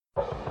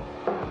And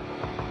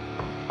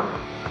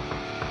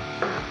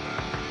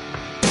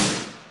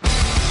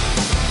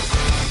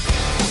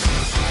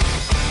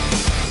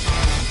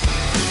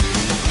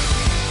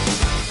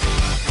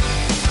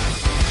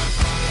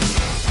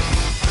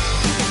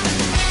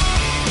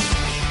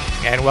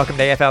welcome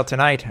to AFL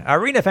Tonight,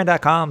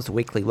 ArenaFan.com's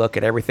weekly look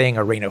at everything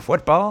arena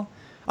football.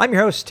 I'm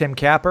your host, Tim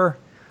Capper,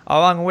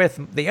 along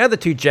with the other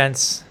two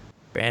gents,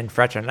 Ben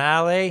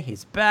Fraternale,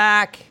 he's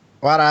back.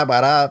 What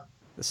up?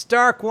 The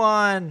Stark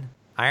one,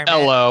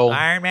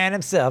 Iron Man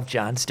himself,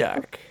 John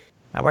Stark.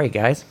 How are you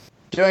guys?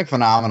 Doing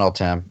phenomenal,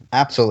 Tim.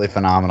 Absolutely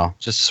phenomenal.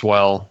 Just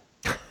swell.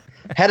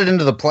 Headed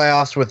into the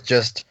playoffs with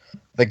just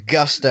the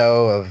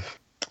gusto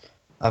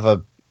of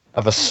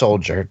a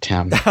soldier,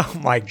 Tim.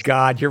 Oh my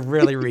God, you're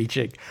really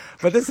reaching.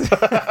 But this is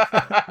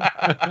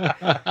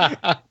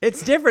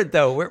it's different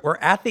though. We're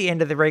at the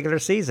end of the regular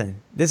season.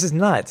 This is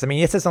nuts. I mean,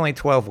 yes, it's only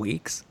 12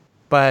 weeks,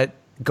 but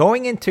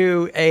going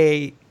into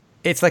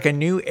it's like a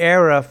new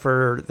era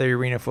for the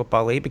Arena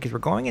Football League because we're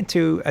going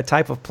into a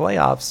type of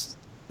playoffs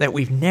that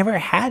we've never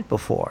had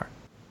before.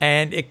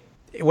 And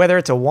whether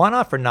it's a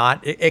one-off or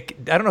not, I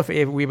don't know if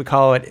we would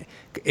call it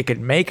could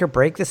make or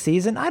break the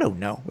season. I don't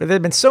know. There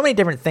have been so many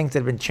different things that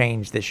have been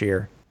changed this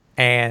year.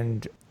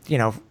 And,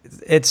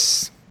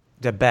 it's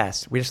the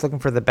best. We're just looking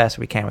for the best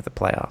we can with the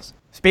playoffs.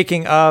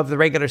 Speaking of the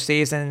regular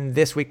season,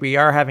 this week we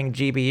are having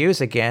GBUs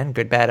again,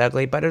 good, bad,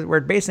 ugly, but we're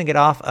basing it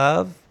off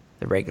of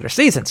the regular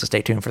season, so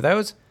stay tuned for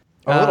those.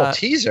 A little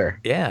teaser.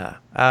 Yeah.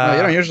 No,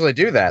 you don't usually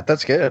do that.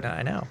 That's good.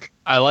 I know.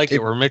 I like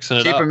it. We're mixing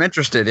it up. Keep them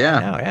interested, yeah.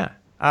 I know, yeah.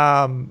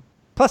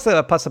 Plus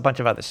a bunch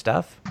of other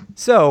stuff.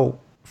 So,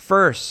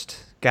 first,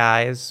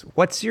 guys,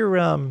 what's your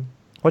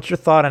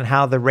thought on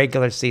how the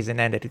regular season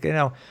ended?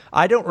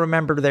 I don't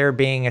remember there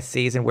being a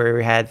season where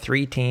we had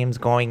three teams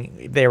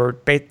they were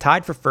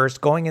tied for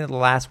first going into the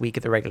last week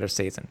of the regular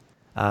season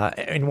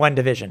in one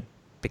division.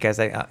 Because,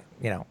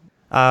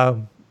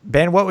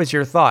 Ben, what was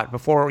your thought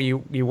before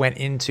you went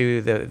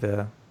into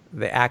the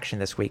action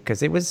this week?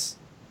 Because it's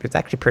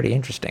actually pretty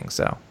interesting.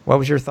 So what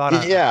was your thought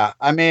on it? Yeah,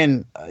 I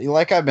mean,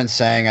 like I've been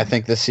saying, I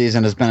think this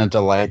season has been a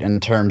delight in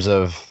terms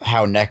of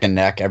how neck and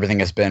neck everything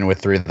has been with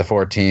 3 of the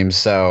 4 teams.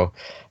 So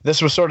this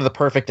was sort of the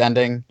perfect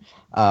ending.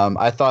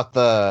 I thought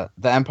the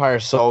Empire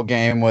Soul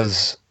game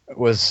was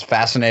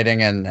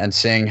fascinating and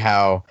seeing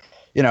how,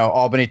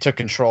 Albany took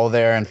control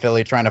there and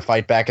Philly trying to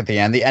fight back at the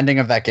end. The ending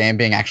of that game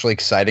being actually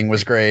exciting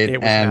was great. It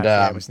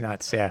was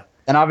nuts, yeah.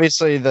 And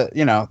obviously the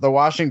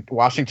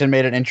Washington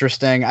made it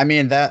interesting. I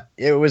mean, that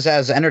it was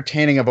as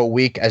entertaining of a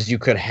week as you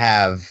could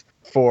have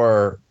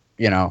for,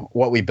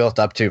 what we built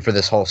up to for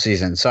this whole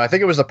season. So I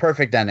think it was the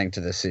perfect ending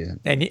to this season.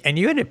 And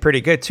you had it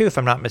pretty good too, if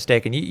I'm not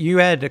mistaken. You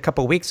had a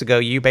couple weeks ago,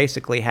 you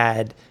basically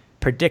had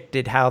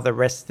predicted how the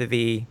rest of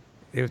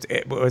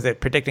was it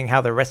predicting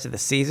how the rest of the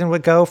season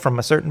would go from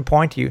a certain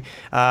point?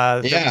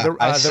 I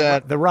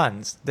said the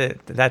runs. I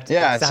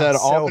said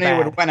Albany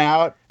would win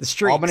out. The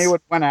streaks. Albany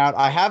would win out.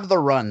 I have the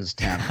runs,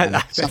 Tim.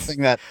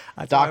 Something that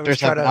doctors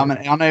have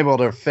unable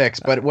to fix.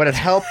 But what it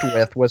helped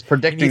with was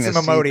predicting some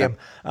Imodium.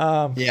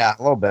 Yeah,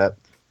 a little bit.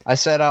 I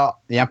said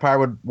the Empire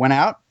would win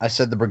out. I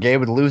said the Brigade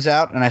would lose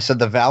out, and I said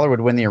the Valor would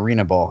win the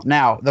Arena Bowl.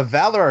 Now the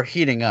Valor are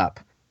heating up.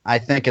 I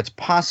think it's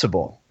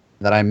possible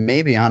that I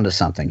may be onto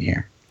something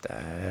here.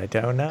 I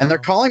don't know. And they're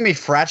calling me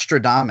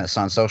Fratstradamus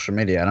on social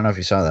media. I don't know if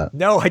you saw that.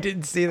 No, I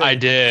didn't see that. I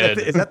did.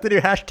 Is that the new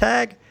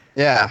hashtag?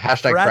 Yeah,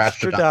 hashtag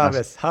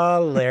Fratstradamus.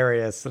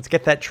 Hilarious. Let's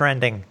get that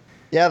trending.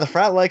 Yeah, the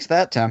frat likes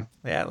that, Tim.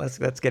 Yeah, let's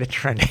get it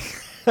trending.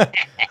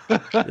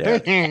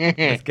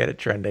 Let's get it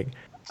trending.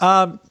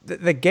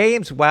 The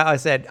games, I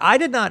said, I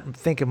did not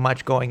think of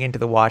much going into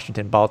the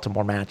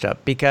Washington-Baltimore matchup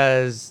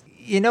because,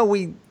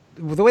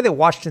 the way that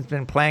Washington's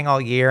been playing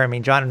all year, I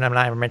mean, John and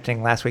I were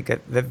mentioning last week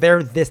that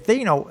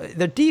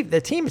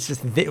the team is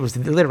it was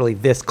literally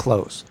this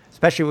close,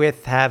 especially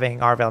with having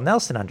Arvell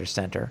Nelson under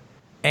center.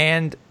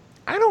 And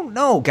I don't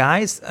know,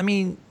 guys. I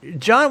mean,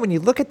 John, when you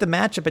look at the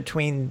matchup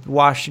between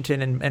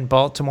Washington and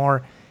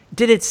Baltimore,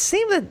 did it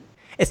seem that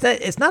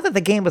it's not that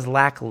the game was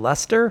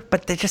lackluster,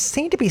 but there just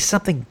seemed to be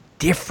something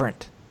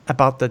different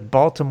about the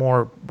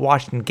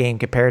Baltimore-Washington game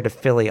compared to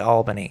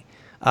Philly-Albany.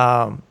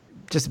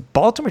 Just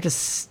Baltimore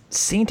just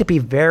seemed to be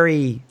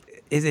very,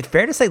 is it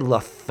fair to say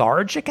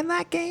lethargic in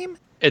that game?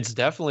 It's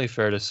definitely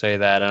fair to say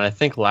that. And I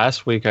think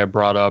last week I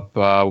brought up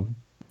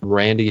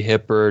Randy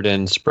Hippert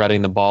and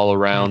spreading the ball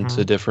around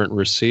to different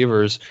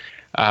receivers.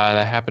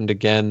 That happened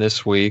again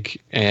this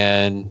week.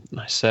 And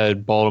I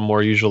said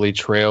Baltimore usually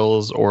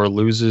trails or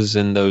loses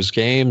in those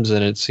games,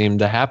 and it seemed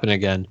to happen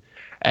again.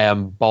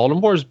 And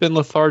Baltimore's been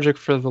lethargic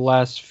for the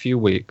last few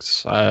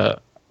weeks.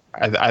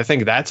 I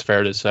think that's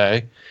fair to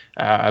say.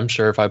 I'm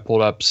sure if I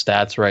pulled up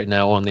stats right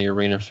now on the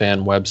Arena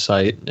Fan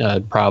website,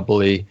 I'd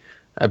probably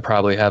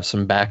have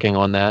some backing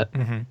on that.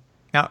 Mm-hmm.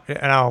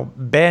 Now,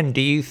 Ben,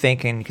 do you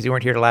think, and because you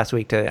weren't here last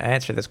week to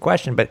answer this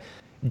question, but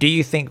do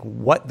you think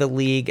what the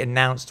league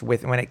announced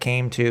when it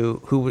came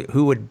to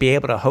who would be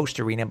able to host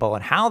Arena Bowl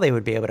and how they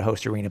would be able to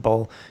host Arena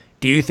Bowl,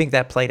 do you think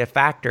that played a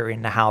factor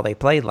into how they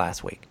played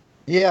last week?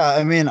 Yeah,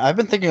 I mean, I've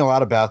been thinking a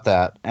lot about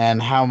that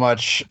and how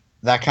much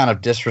that kind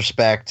of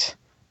disrespect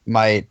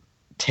might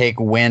take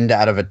wind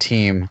out of a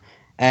team.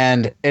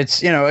 And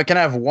it's, it can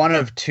have one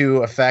of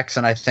two effects.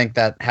 And I think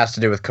that has to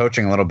do with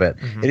coaching a little bit.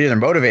 Mm-hmm. It either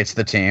motivates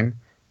the team,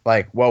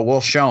 like, well,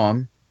 we'll show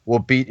them, we'll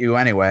beat you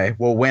anyway,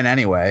 we'll win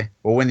anyway,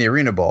 we'll win the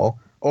Arena Bowl,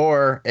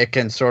 or it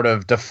can sort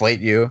of deflate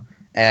you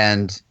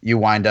and you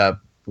wind up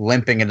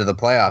limping into the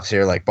playoffs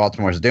here like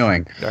Baltimore's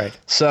doing. Right.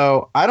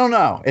 So I don't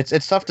know.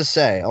 It's tough to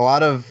say. A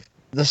lot of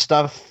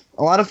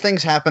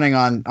things happening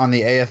on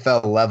the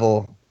AFL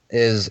level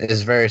is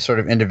very sort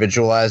of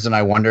individualized, and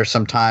I wonder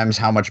sometimes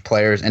how much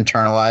players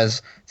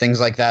internalize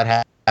things like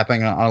that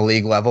happening on a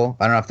league level.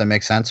 I don't know if that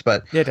makes sense,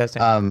 but Yeah, it does.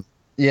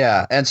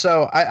 yeah. And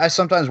so I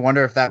sometimes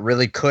wonder if that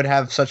really could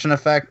have such an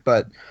effect,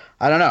 but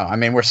I don't know. I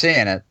mean, we're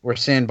seeing it. We're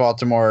seeing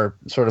Baltimore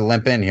sort of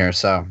limp in here,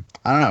 so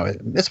I don't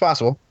know. It's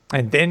possible.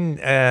 And then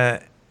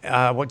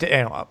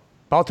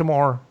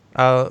Baltimore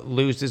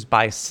loses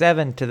by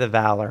 7 to the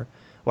Valor.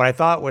 What I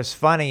thought was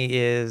funny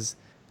is,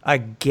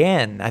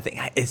 again, I think,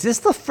 is this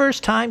the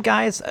first time,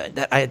 guys,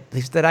 at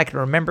least that I can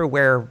remember,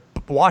 where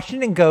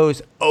Washington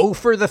goes 0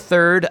 for the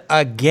third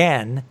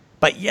again,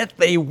 but yet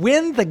they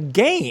win the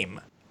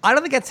game? I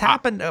don't think that's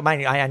happened.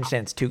 I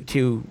understand it's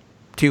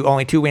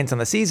only 2 wins on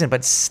the season,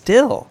 but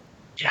still.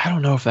 Yeah, I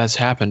don't know if that's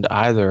happened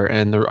either.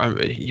 And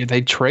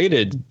they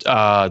traded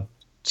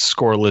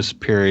scoreless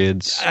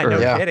periods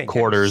or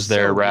quarters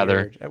there,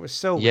 rather. That was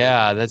so weird.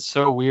 Yeah, that's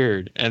so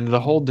weird. And the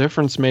whole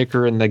difference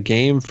maker in the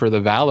game for the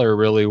Valor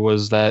really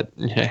was that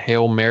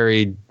Hail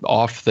Mary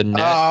off the net,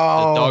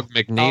 the Doug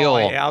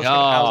McNeil.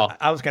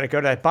 I was going to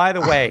go to that. By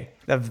the way,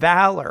 the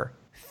Valor,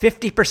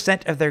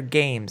 50% of their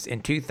games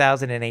in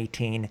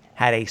 2018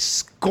 had a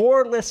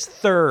scoreless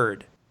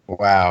third.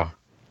 Wow.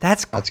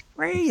 That's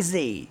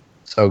crazy.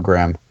 So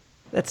grim.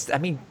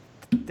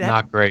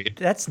 Not great.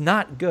 That's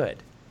not good.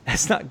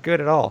 That's not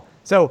good at all.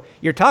 So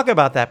you're talking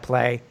about that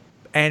play,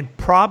 and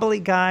probably,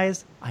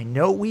 guys, I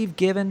know we've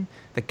given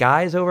the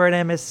guys over at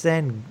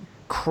MSN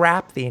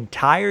crap the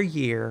entire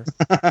year,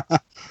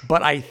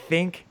 but I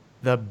think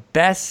the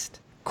best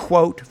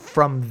quote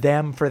from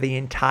them for the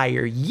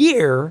entire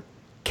year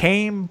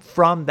came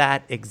from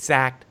that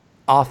exact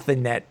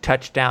off-the-net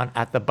touchdown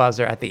at the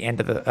buzzer at the end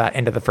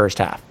of the first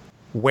half,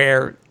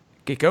 where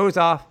it goes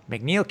off,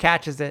 McNeil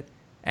catches it,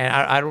 and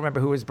I don't remember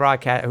who was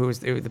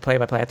the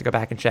play-by-play. I have to go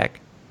back and check.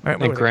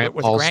 Grant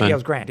Paulson. It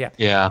was Grant, yeah.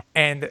 Yeah.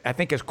 And I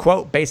think his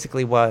quote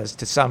basically was,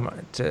 to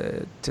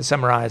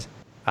summarize,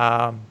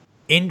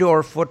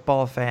 indoor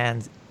football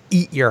fans,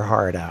 eat your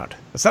heart out.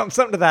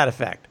 Something to that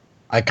effect.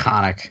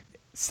 Iconic.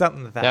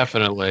 Something to that.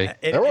 Definitely.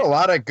 There were a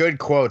lot of good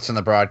quotes in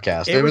the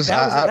broadcast.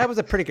 That was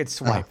a pretty good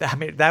swipe. I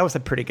mean, that was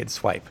a pretty good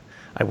swipe,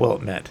 I will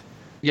admit.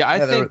 Yeah,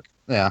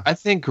 I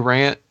think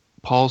Grant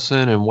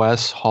Paulson and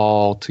Wes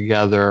Hall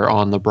together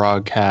on the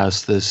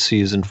broadcast this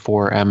season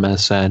for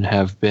MSN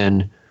have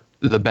been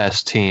the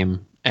best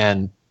team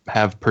and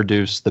have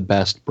produced the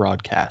best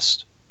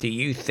broadcast. Do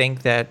you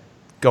think that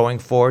going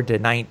forward to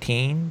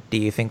 19, do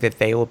you think that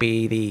they will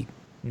be the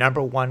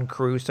number one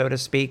crew, so to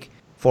speak,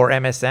 for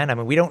MSN? I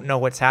mean, we don't know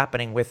what's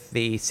happening with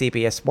the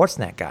CBS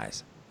Sportsnet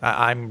guys.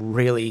 I'm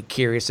really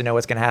curious to know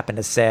what's going to happen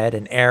to Ced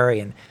and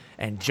Ari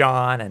and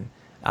John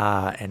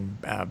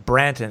and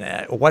Brent,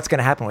 and what's going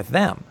to happen with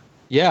them.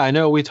 Yeah, I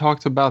know we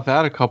talked about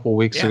that a couple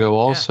weeks ago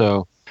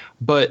also. Yeah.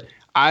 But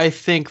I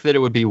think that it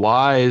would be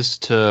wise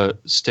to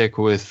stick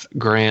with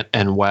Grant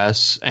and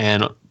Wes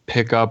and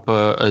pick up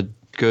a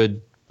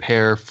good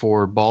pair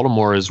for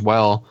Baltimore as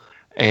well.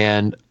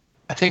 And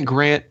I think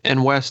Grant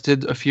and Wes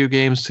did a few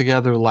games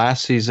together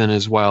last season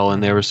as well,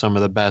 and they were some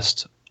of the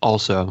best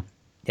also.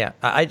 Yeah,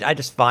 I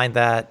just find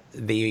that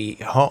the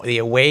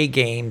away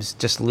games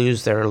just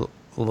lose their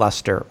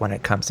luster when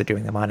it comes to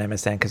doing them on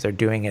MSN, because they're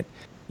doing it.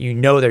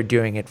 They're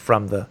doing it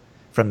from the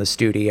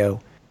studio.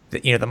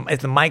 If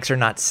the mics are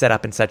not set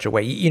up in such a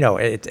way,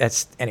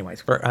 it's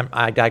anyways.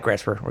 I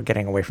digress. We're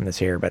getting away from this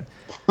here, but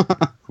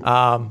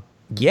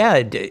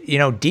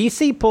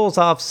DC pulls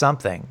off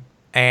something,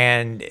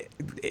 and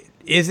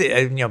is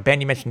it?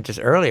 Ben, you mentioned just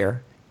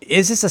earlier.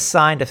 Is this a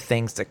sign of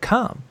things to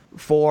come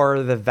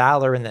for the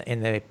Valor in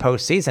the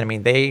postseason? I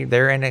mean,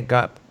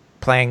 they're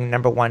playing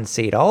number 1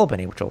 seed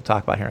Albany, which we'll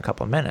talk about here in a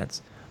couple of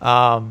minutes.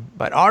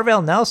 But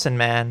Arvell Nelson,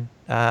 man.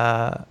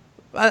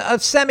 A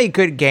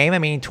semi-good game. I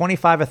mean,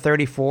 25 of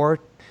 34,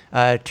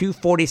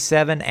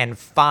 247 and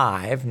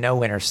 5, no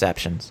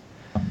interceptions.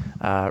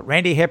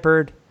 Randy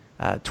Hippard,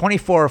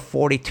 24 of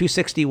 40,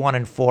 261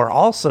 and 4,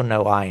 also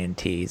no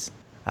INTs.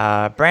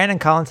 Brandon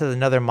Collins had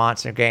another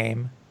monster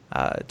game,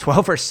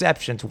 12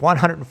 receptions,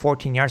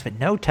 114 yards, but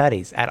no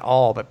tutties at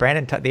all. But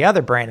the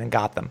other Brandon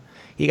got them.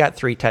 He got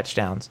 3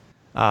 touchdowns.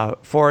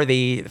 For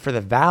the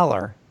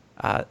Valor,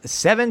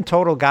 7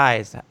 total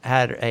guys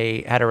had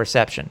a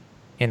reception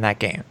in that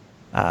game.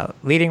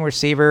 Leading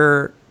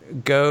receiver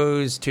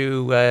goes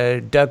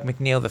to Doug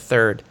McNeil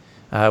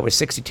III with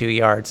 62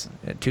 yards,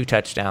 2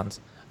 touchdowns.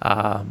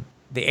 The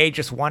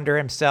Aegis Wonder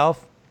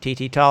himself,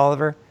 T.T.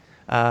 Tolliver,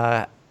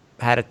 had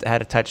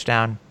a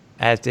touchdown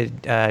as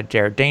did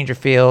Jared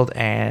Dangerfield,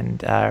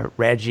 and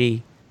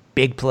Reggie,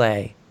 big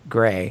play,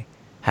 Gray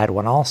had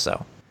one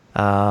also.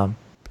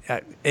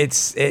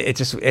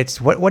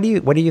 It's what are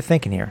you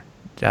thinking here,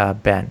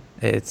 Ben?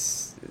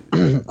 It's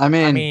I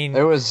mean,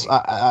 it was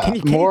can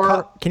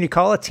you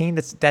call a team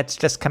that's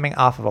just coming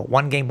off of a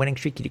 1-game winning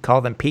streak? Can you call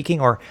them peaking?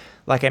 Or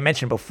like I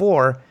mentioned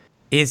before,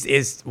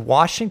 is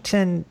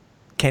Washington?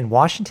 Can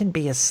Washington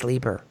be a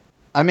sleeper?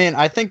 I mean,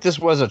 I think this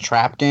was a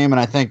trap game, and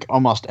I think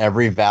almost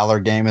every Valor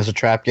game is a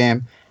trap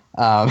game.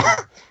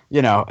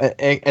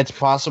 It's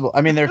possible.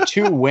 I mean, their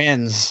 2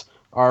 wins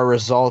are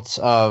results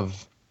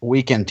of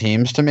weakened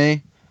teams to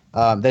me.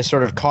 They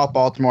sort of caught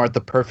Baltimore at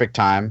the perfect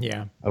time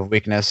of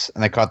weakness,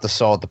 and they caught the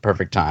Soul at the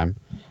perfect time.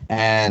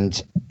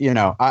 And,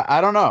 I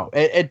don't know.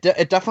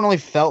 It definitely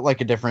felt like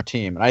a different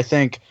team. And I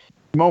think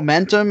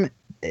momentum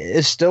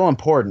is still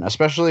important,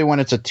 especially when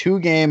it's a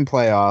 2-game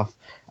playoff,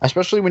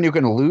 especially when you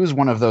can lose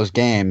one of those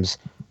games.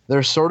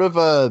 There's sort of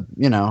a,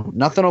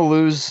 nothing to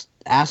lose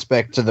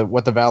aspect to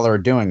what the Valor are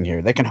doing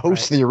here. They can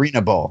host the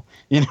ArenaBowl.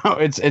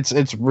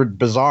 It's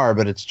bizarre,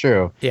 but it's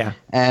true. Yeah.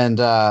 And,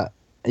 I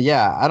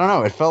don't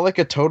know. It felt like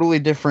a totally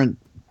different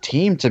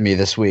team to me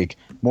this week,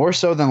 more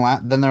so than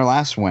their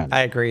last win.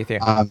 I agree with you.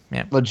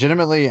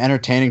 Legitimately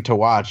entertaining to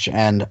watch,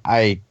 and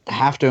I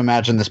have to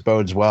imagine this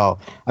bodes well.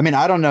 I mean,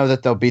 I don't know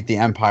that they'll beat the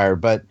Empire,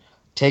 but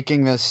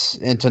taking this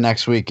into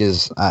next week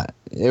is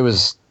it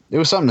was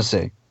something to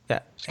see. Yeah,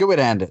 it's a good way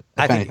to end it.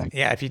 Anything.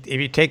 Yeah, if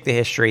you take the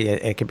history,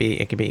 it could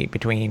be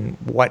between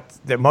what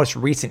the most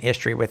recent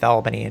history with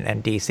Albany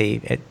and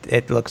DC.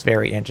 It looks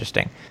very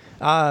interesting.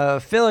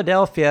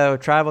 Philadelphia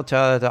traveled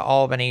to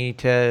Albany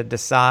to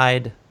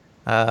decide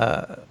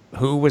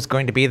who was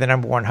going to be the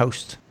number 1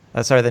 host.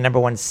 The number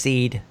 1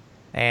 seed.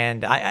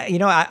 And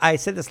I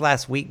said this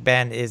last week,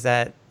 Ben, is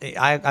that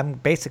I'm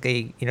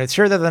basically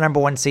sure they're the number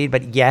 1 seed,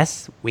 but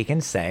yes, we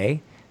can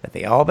say that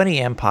the Albany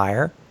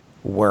Empire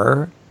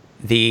were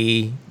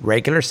the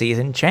regular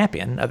season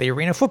champion of the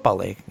Arena Football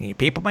League.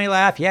 People may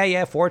laugh,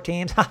 4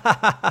 teams,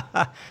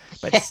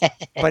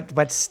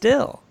 but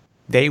still.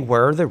 They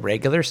were the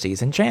regular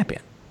season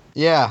champion.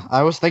 Yeah,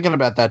 I was thinking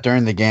about that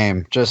during the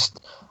game. The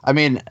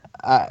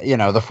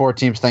 4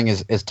 teams thing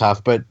is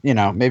tough, but,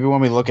 maybe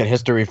when we look at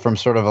history from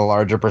sort of a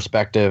larger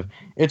perspective,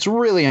 it's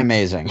really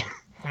amazing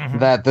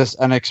that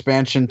an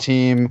expansion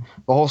team,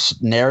 the whole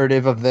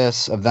narrative of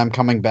them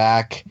coming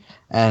back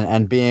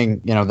and being,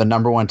 the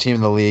number 1 team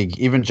in the league,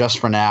 even just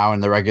for now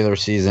in the regular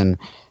season,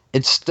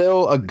 it's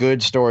still a good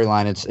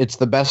storyline. It's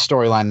the best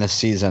storyline this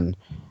season.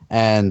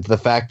 And the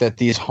fact that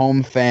these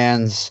home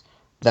fans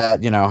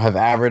that, have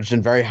averaged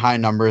in very high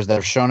numbers, that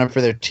have shown up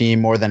for their team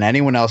more than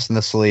anyone else in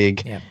this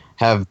league,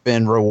 have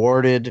been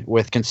rewarded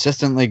with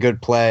consistently good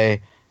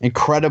play,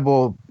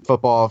 incredible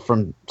football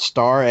from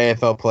star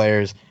AFL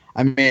players.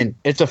 I mean,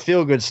 it's a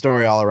feel-good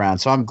story all around.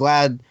 So I'm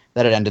glad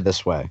that it ended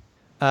this way.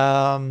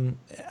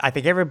 I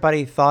think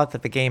everybody thought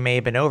that the game may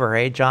have been over,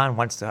 hey, John,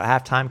 once the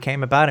halftime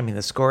came about. I mean,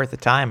 the score at the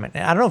time, and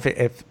I don't know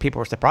if people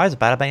were surprised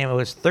about it, but it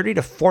was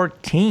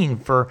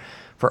 30-14 for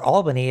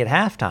Albany at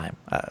halftime.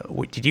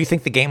 Did you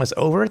think the game was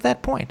over at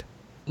that point?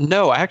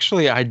 No,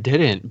 actually, I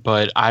didn't,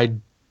 but I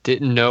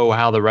didn't know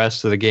how the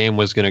rest of the game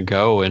was going to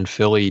go, and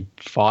Philly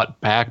fought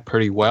back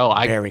pretty well.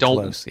 Very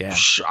close, yeah.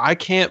 I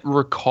can't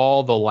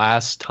recall the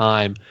last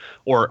time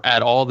or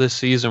at all this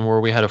season where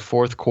we had a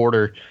fourth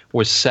quarter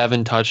with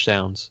 7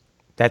 touchdowns.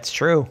 That's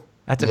true.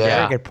 That's a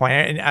very good point.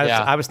 And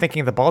I was thinking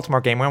of the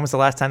Baltimore game. When was the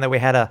last time that we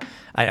had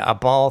a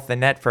ball at the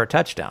net for a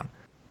touchdown?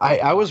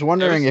 I was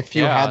wondering if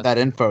you had that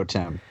info,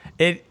 Tim.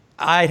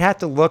 I'd have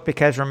to look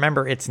because,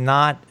 remember, it's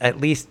not, at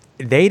least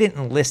they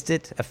didn't list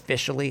it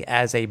officially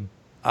as a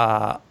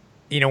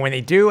when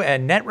they do a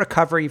net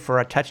recovery for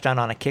a touchdown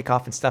on a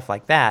kickoff and stuff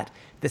like that,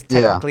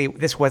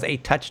 this was a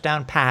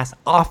touchdown pass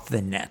off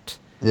the net.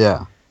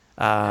 Yeah.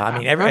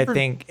 I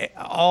think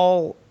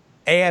all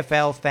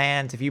AFL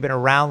fans, if you've been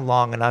around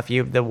long enough,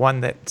 the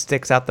one that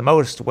sticks out the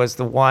most was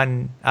the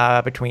one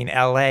between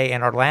LA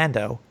and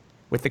Orlando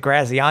with the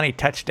Graziani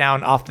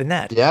touchdown off the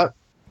net. Yep.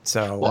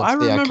 So I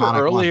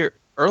remember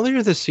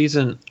earlier this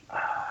season,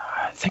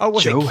 I think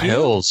Joe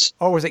Hills.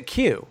 Or was it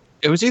Q?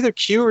 It was either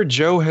Q or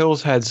Joe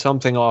Hills had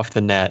something off the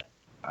net.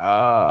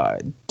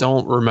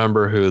 Don't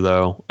remember who,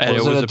 though. And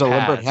was it a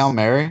deliberate pass. Hail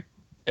Mary?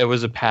 It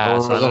was a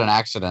pass. Or was it an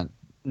accident?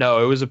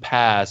 No, it was a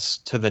pass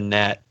to the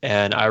net.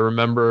 And I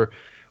remember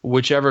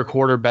whichever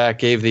quarterback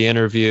gave the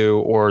interview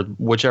or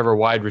whichever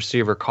wide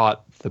receiver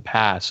caught the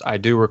pass, I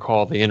do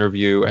recall the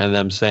interview and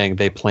them saying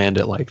they planned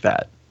it like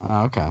that.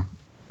 Oh, okay.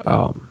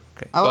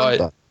 I like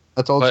that.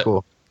 That's old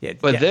school. Yeah,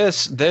 but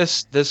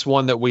this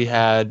one that we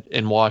had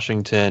in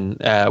Washington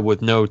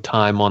with no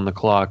time on the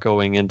clock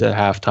going into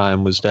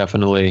halftime was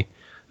definitely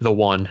the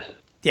one.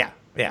 Yeah.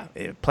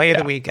 Play of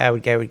the week, I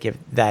would give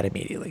that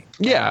immediately.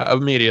 Yeah,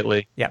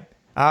 immediately. Yeah.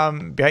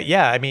 But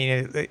yeah, I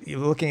mean,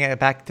 looking at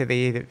back to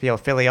the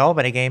Philly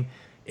Albany game,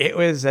 it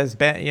was as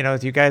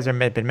you guys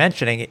have been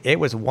mentioning, it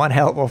was one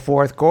hell of a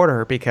fourth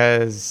quarter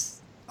because.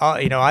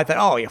 I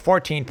thought,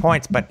 14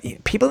 points, but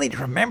people need to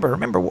remember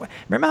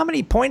how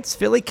many points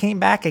Philly came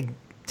back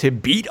to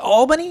beat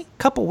Albany a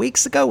couple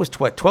weeks ago was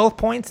 12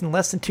 points in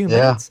less than 2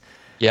 minutes.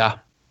 Yeah.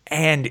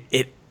 And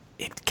it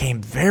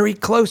came very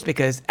close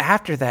because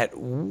after that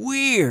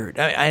weird,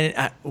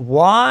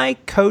 why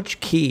Coach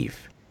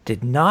Keefe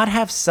did not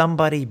have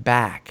somebody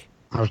back.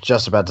 I was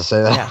just about to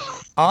say that. Yeah,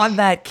 on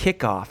that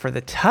kickoff for the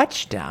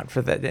touchdown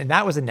and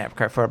that was a net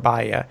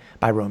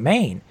by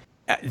Romaine.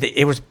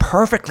 It was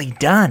perfectly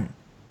done.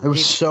 It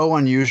was so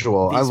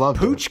unusual. I love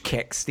pooch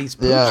kicks. These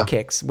pooch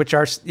kicks, which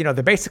are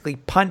they're basically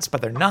punts,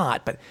 but they're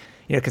not. But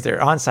because they're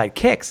onside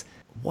kicks.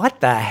 What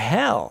the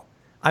hell?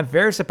 I'm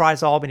very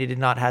surprised Albany did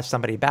not have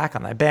somebody back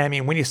on that. Ben, I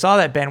mean, when you saw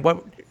that, Ben,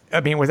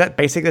 was that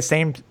basically the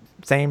same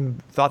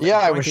thought? Yeah,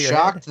 I was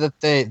shocked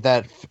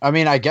that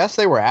I guess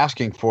they were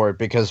asking for it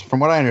because from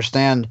what I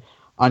understand,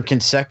 on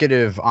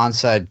consecutive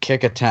onside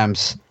kick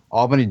attempts,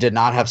 Albany did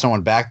not have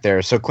someone back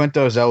there. So Clint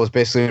Dozel was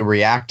basically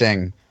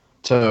reacting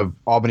to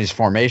Albany's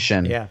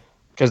formation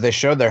because they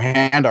showed their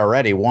hand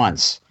already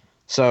once.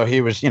 So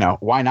he was,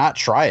 why not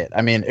try it?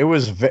 I mean, it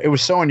was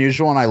so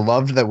unusual, and I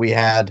loved that we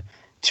had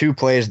 2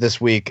 plays this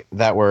week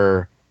that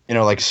were,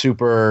 like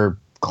super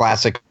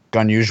classic,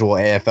 unusual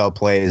AFL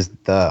plays,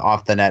 the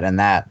off the net and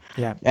that.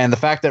 Yeah. And the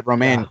fact that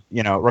Romaine,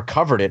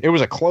 recovered it. It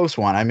was a close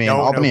one. I mean,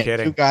 Albany had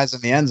 2 guys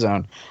in the end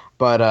zone.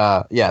 But,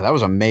 that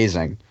was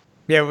amazing.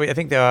 Yeah, I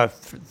think the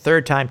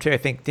third time, too. I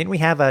think, didn't we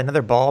have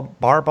another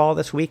bar ball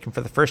this week? And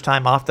for the first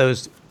time off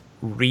those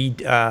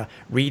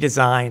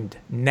redesigned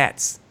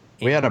nets.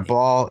 We had a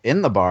ball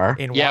in the bar.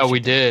 We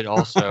did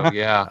also,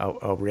 yeah.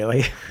 Oh,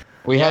 really?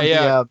 We had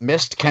the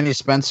missed Kenny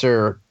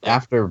Spencer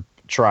after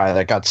try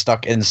that got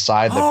stuck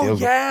inside the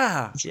field. Oh,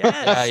 yeah.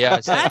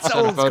 Yes. That's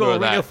old school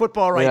Reno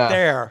football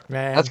there,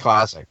 man. That's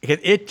classic.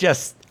 It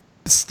just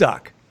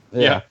stuck.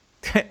 Yeah.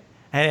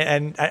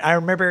 and I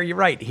remember, you're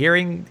right,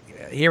 hearing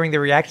the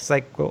reactions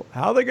like, well,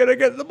 how are they going to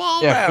get the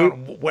ball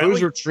down?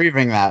 Who's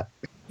retrieving that?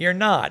 You're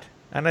not.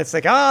 And it's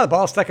like, the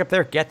ball's stuck up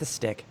there. Get the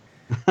stick.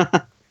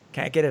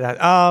 Can't get it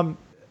out.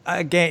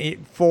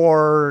 Again,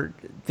 for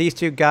these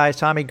 2 guys,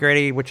 Tommy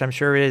Grady, which I'm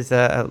sure is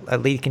a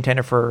lead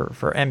contender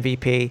for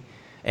MVP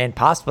and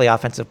possibly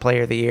Offensive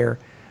Player of the Year,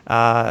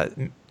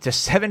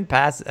 just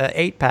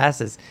 8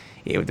 passes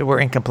were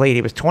incomplete.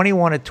 He was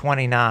 21 of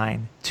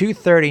 29,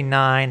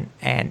 239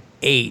 and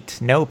 8,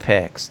 no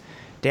picks.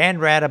 Dan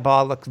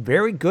Radaball looks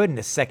very good in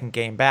his second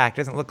game back.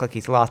 Doesn't look like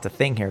he's lost a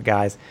thing here,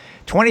 guys.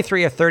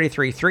 23 of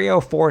 33,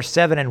 304,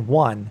 7 and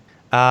 1.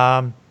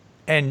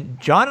 And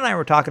John and I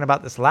were talking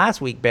about this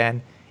last week,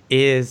 Ben,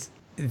 is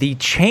the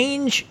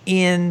change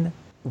in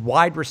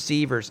wide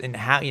receivers and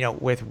how,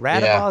 with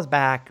Radaball's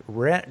back,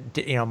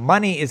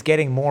 Money is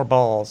getting more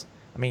balls.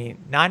 I mean,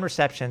 9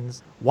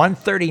 receptions,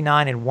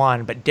 139 and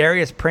 1, but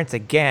Darius Prince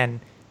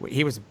again,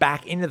 he was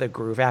back into the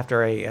groove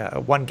after a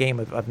 1 game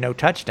of no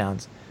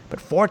touchdowns. But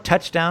 4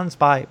 touchdowns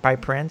by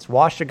Prince.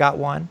 Washer got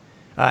 1.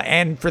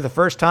 And for the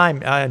first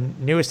time,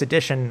 newest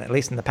addition, at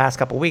least in the past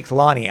couple of weeks,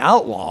 Lonnie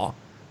Outlaw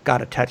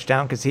got a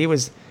touchdown because he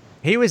was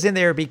in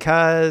there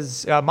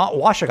because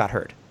Washer got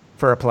hurt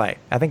for a play.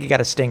 I think he got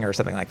a stinger or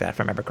something like that, if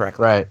I remember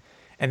correctly. Right.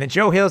 And then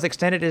Joe Hills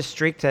extended his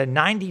streak to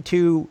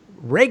 92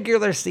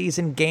 regular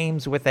season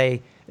games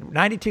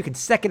 92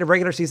 consecutive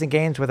regular season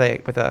games with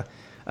a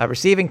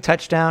receiving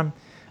touchdown,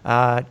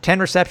 10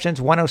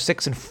 receptions,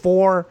 106 and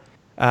 4.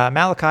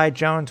 Malachi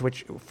Jones,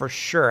 which for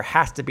sure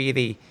has to be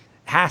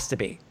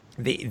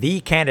the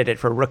candidate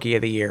for Rookie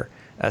of the Year.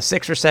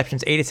 6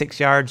 receptions, 86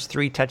 yards,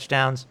 3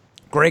 touchdowns.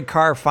 Greg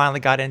Carr finally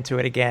got into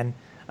it again.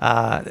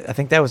 I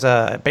think that was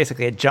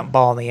basically a jump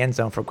ball in the end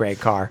zone for Greg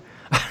Carr.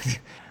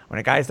 When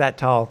a guy's that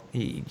tall,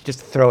 you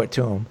just throw it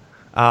to him.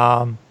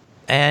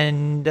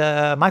 And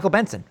Michael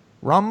Benson,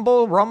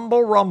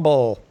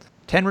 rumble.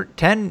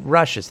 10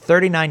 rushes,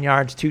 39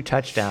 yards, 2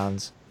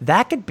 touchdowns.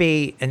 That could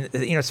be, and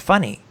it's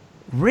funny.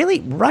 Really,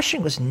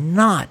 rushing was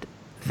not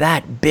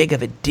that big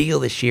of a deal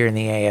this year in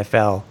the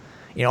AFL.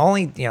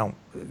 Only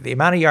the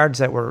amount of yards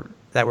that were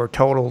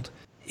totaled.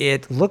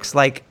 It looks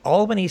like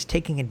Albany's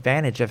taking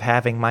advantage of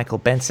having Michael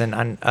Benson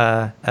on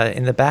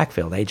in the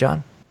backfield.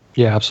 John?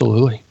 Yeah,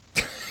 absolutely.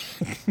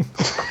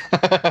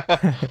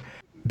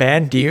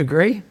 Ben, do you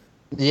agree?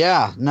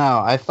 Yeah, no.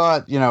 I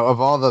thought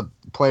of all the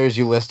players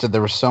you listed,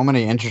 there were so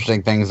many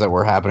interesting things that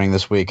were happening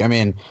this week. I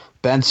mean,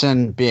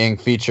 Benson being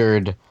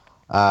featured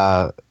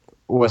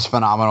was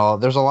phenomenal.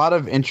 There's a lot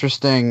of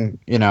interesting,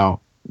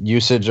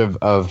 usage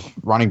of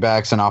running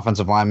backs and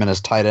offensive linemen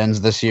as tight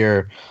ends this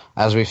year,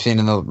 as we've seen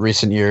in the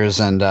recent years,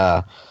 and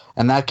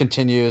that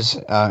continues,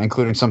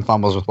 including some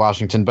fumbles with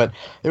Washington. But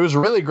it was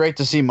really great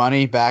to see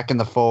Money back in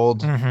the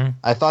fold. Mm-hmm.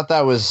 I thought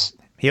that was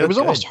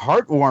almost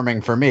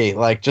heartwarming for me,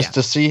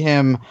 to see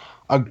him,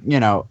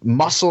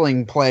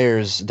 muscling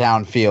players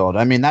downfield.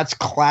 I mean, that's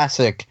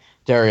classic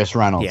Darius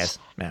Reynolds. Yes,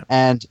 man.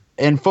 And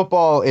in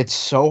football, it's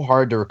so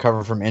hard to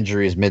recover from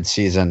injuries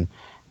mid-season,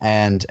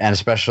 and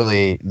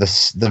especially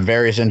the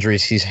various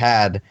injuries he's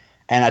had,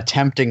 and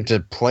attempting to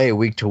play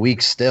week to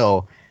week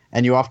still.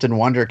 And you often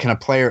wonder, can a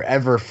player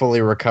ever fully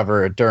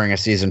recover during a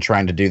season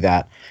trying to do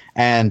that?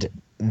 And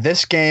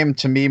this game,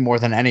 to me, more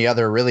than any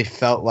other, really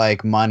felt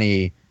like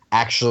Money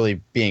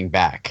actually being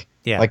back.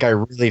 Yeah. Like I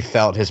really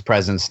felt his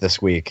presence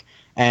this week.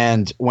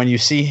 And when you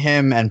see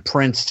him and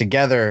Prince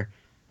together,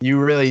 you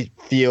really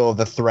feel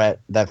the threat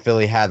that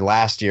Philly had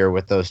last year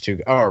with those two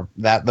guys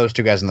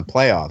in the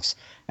playoffs.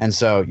 And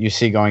so you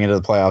see going into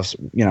the playoffs,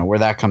 where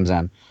that comes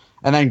in.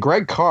 And then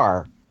Greg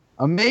Carr,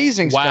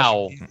 amazing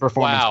special teams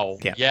performance. Wow.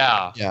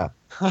 Yeah. Yeah.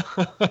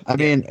 I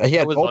mean, he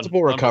had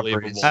multiple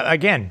recoveries.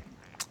 Again,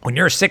 when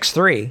you're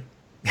 6'3",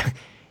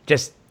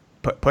 just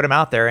put him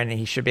out there, and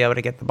he should be able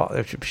to get the ball.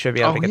 Should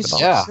be able to get the ball.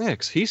 Yeah.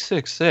 He's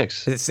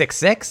 6'6". Is it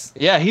 6'6"?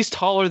 Yeah, he's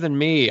taller than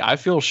me. I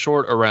feel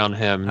short around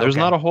him. There's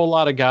not a whole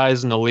lot of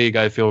guys in the league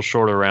I feel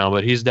short around,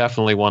 but he's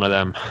definitely one of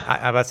them.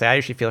 I about to say I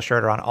usually feel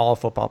short around all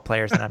football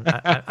players, and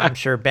I'm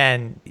sure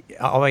Ben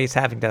always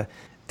having to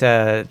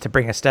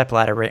bring a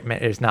stepladder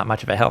is not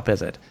much of a help,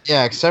 is it?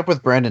 Yeah, except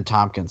with Brandon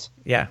Tompkins.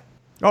 Yeah,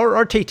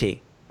 or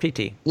TT.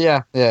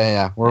 Yeah.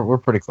 We're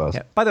pretty close.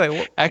 Yeah. By the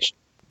way, actually,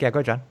 go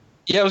ahead, John.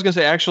 Yeah, I was gonna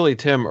say actually,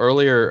 Tim.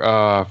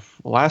 Earlier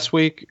last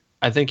week,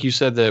 I think you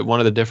said that one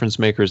of the difference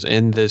makers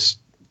in this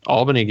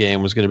Albany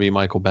game was going to be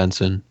Michael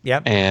Benson.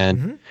 Yep.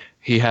 And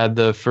he had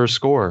the first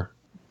score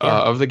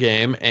of the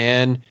game,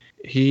 and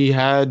he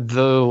had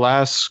the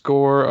last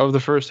score of the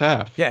first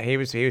half. Yeah, he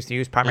was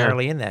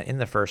primarily in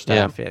the first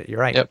half. Yeah, you're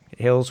right. Yep.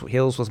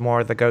 Hills was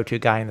more the go-to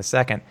guy in the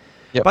second.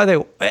 Yep. By the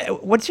way,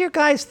 what's your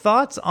guys'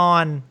 thoughts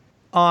on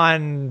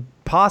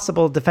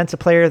possible defensive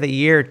player of the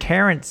year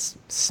Terrence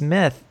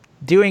Smith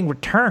doing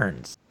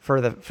returns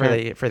for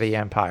the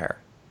Empire?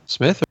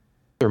 Smith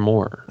or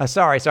Moore?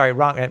 Sorry,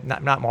 wrong.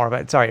 Not more,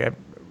 but sorry.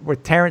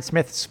 With Terrence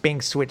Smith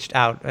being switched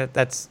out,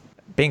 that's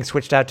being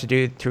switched out to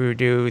do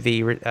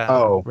the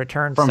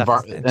return from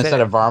stuff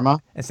instead of Varma,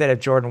 instead of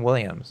Jordan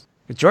Williams.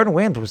 Jordan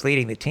Williams was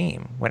leading the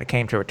team when it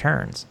came to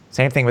returns.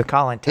 Same thing with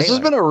Colin Taylor. This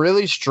has been a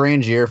really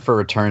strange year for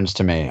returns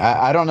to me.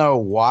 I don't know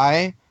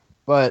why,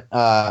 but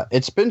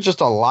it's been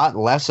just a lot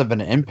less of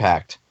an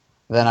impact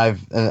than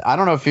I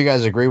don't know if you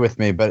guys agree with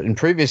me, but in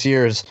previous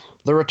years,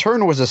 the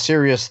return was a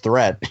serious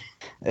threat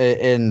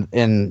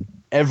in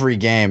every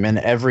game, in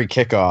every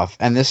kickoff.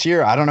 And this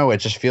year, I don't know, it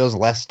just feels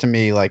less to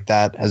me like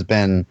that has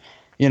been,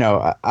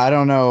 I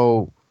don't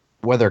know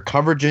whether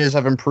coverages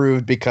have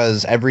improved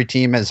because every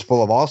team is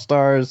full of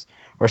all-stars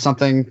or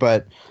something,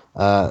 but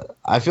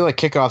I feel like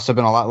kickoffs have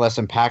been a lot less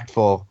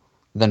impactful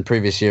than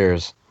previous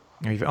years.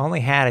 We've only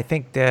had, I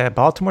think,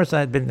 Baltimore's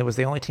was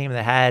the only team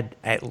that had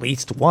at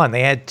least one.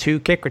 They had 2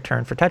 kick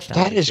return for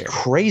touchdowns. That is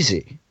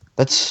crazy.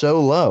 That's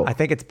so low. I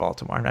think it's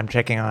Baltimore. I'm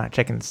checking the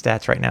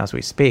stats right now as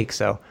we speak.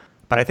 So,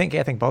 but I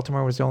think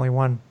Baltimore was the only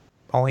one.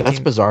 That's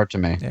team. Bizarre to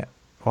me. Yeah,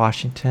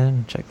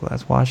 Washington. Check the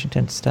last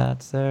Washington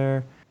stats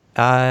there.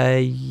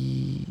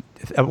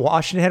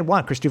 Washington had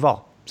 1. Chris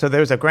Duval. So there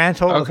was a grand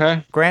total.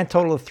 Okay. Grand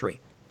total of 3.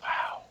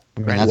 Wow.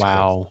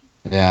 Wow.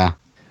 Crazy. Yeah.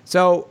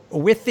 So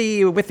with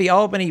the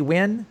Albany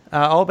win,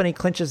 Albany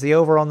clinches the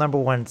overall number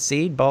 1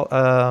 seed.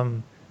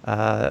 Baltimore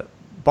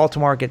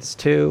gets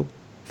 2,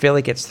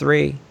 Philly gets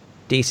 3,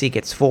 DC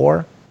gets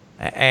 4,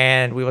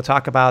 and we will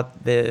talk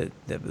about the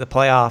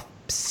playoff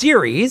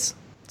series.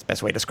 It's the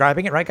best way of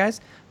describing it, right, guys?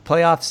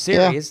 Playoff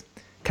series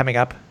coming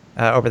up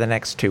over the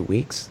next 2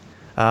 weeks.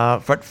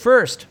 But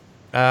first,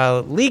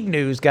 league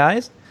news,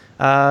 guys.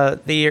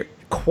 The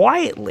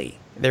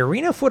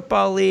Arena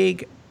Football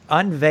League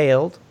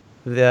unveiled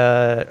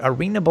the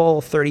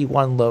ArenaBowl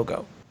 31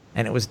 logo,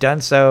 and it was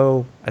done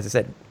so, as I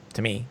said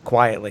to me,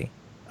 quietly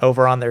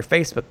over on their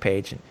Facebook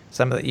page.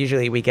 And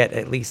usually we get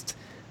at least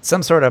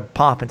some sort of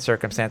pomp and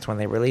circumstance when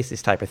they release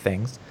these type of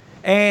things.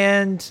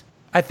 And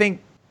I think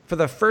for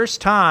the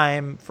first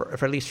time, for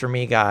at least for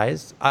me,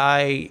 guys,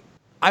 I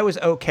was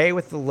okay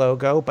with the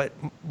logo, but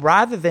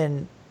rather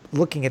than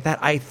looking at that,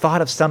 I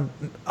thought of some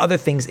other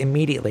things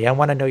immediately. I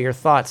want to know your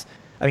thoughts.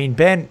 I mean,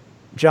 Ben,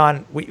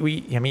 John,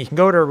 you can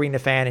go to Arena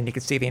Fan and you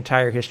can see the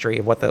entire history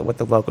of what the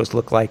logos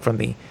look like from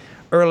the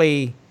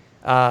early,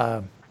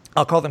 I'll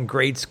call them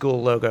grade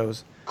school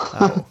logos.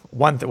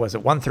 1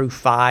 through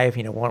 5.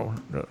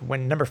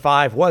 When number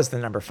 5 was the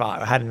number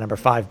 5, had a number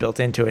 5 built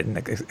into it,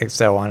 and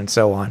so on and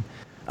so on.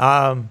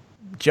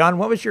 John,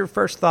 what was your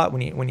first thought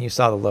when you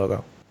saw the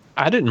logo?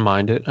 I didn't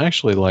mind it. I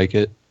actually like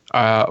it.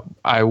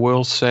 I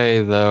will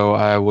say though,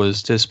 I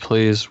was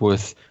displeased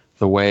with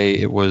the way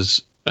it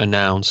was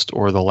announced,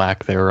 or the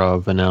lack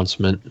thereof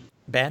announcement.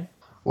 Ben?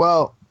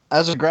 Well,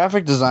 as a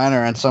graphic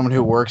designer and someone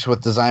who works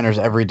with designers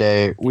every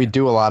day, we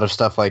do a lot of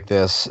stuff like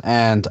this,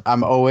 and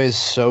I'm always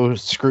so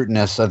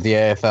scrutinous of the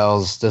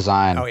AFL's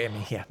design. Oh yeah,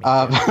 me too.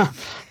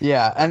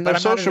 Yeah, and but the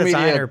I'm social not a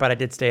designer, media. but I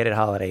did stay at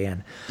Holiday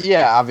Inn.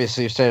 Yeah,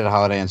 obviously you stayed at a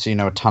Holiday Inn, so you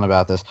know a ton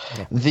about this.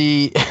 Yeah.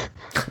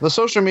 The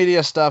social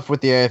media stuff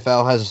with the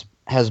AFL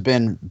has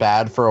been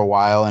bad for a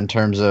while in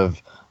terms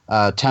of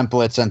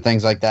templates and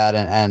things like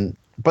that,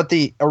 but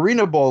the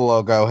ArenaBowl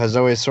logo has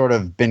always sort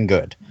of been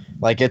good.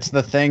 Like, it's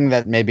the thing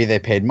that maybe they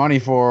paid money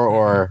for,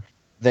 or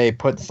they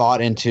put thought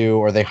into,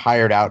 or they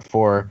hired out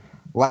for.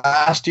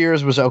 Last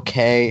year's was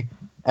okay.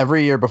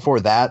 Every year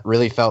before that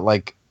really felt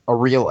like a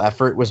real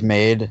effort was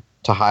made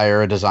to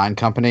hire a design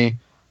company.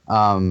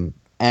 And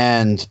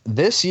And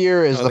this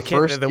year is the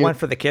first. The one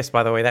for the Kiss,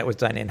 by the way, that was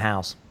done in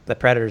house. The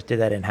Predators did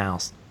that in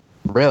house.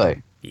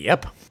 Really?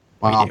 Yep.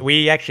 Wow.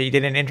 We actually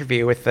did an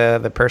interview with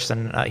the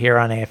person here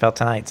on AFL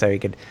Tonight, so you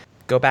could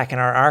go back in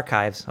our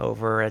archives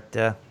over at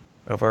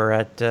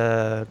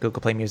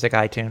Google Play Music,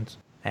 iTunes.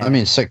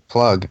 And, sick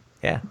plug.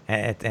 Yeah.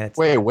 And it's,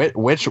 wait,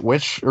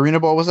 which Arena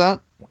Bowl was that?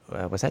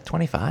 Was that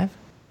 25?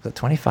 Was it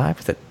 25?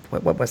 Was it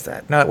what was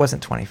that? No, it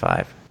wasn't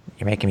 25.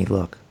 You're making me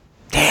look.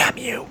 Damn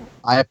you!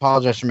 I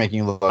apologize for making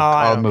you look.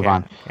 I'll move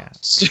on. Yeah.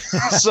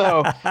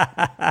 So,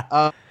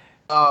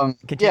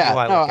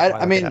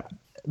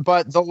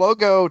 but the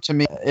logo to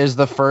me is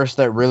the first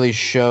that really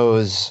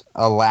shows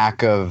a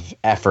lack of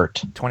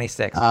effort.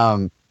 26.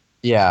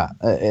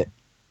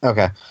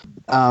 Okay.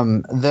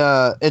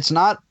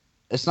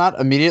 It's not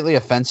immediately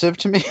offensive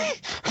to me,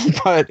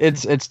 but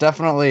it's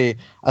definitely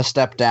a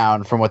step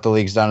down from what the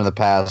league's done in the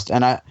past.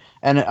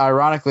 And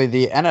ironically,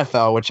 the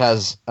NFL, which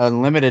has a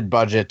limited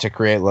budget to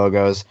create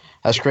logos,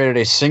 has created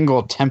a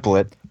single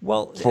template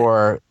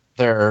for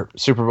their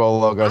Super Bowl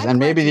logos, and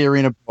maybe the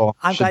Arena Bowl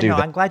should do that.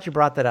 I'm glad you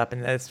brought that up,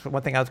 and that's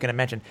one thing I was going to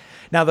mention.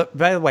 Now,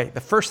 by the way,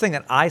 the first thing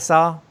that I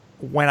saw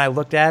when I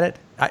looked at it,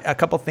 a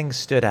couple things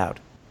stood out.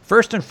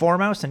 First and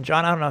foremost, and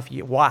John, I don't know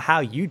how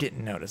you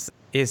didn't notice it,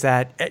 is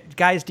that,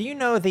 guys, do you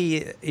know with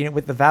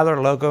the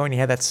Valor logo and you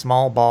have that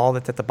small ball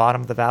that's at the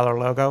bottom of the Valor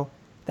logo?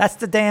 That's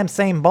the damn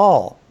same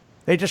ball.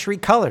 They just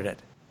recolored it.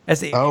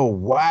 Oh,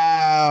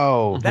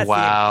 wow. That's the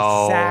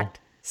exact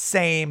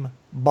same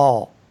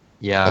ball.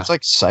 Yeah. That's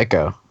like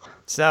psycho.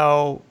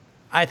 So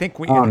I think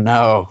we... Oh,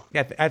 no.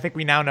 I think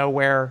we now know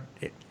where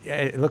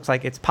it looks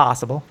like it's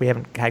possible. We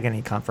haven't had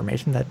any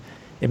confirmation that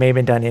it may have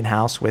been done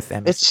in-house with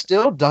them. It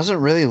still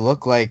doesn't really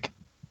look like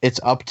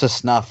it's up to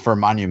snuff for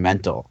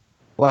Monumental.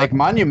 Like,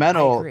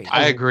 Monumental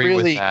I agree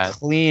really with that.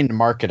 clean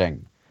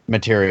marketing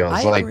materials.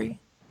 I agree.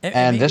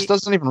 And this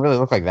doesn't even really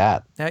look like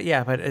that.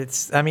 Yeah, but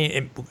it's... I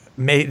mean,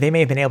 they may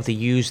have been able to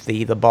use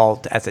the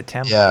ball as a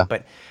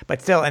template,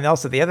 but still... And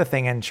also the other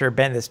thing, and sure,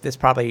 Ben, this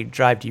probably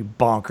drives you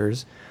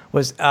bonkers,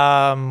 was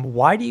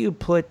why do you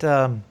put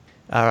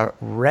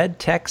red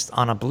text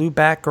on a blue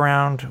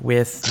background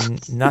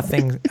with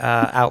nothing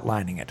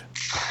outlining it?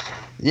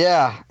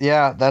 Yeah,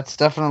 that's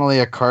definitely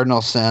a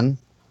cardinal sin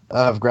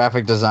of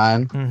graphic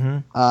design. Mm-hmm.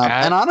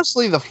 And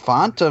honestly, the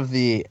font of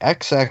the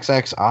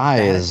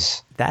XXXI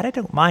is... That I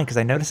don't mind, because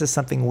I noticed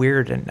something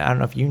weird, and I don't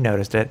know if you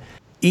noticed it.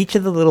 Each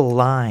of the little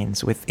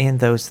lines within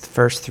those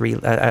first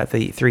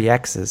the three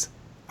X's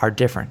are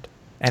different.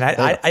 And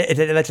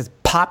that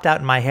just popped out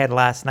in my head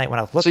last night when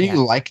I was looking at it.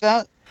 So you like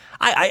that?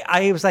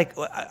 I was like,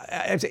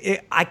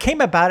 I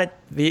came about it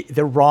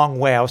the wrong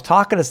way. I was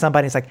talking to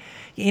somebody. It's like,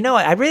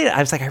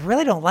 I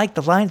really don't like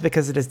the lines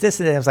because it is this,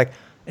 and I was like,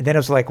 and then it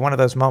was like one of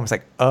those moments,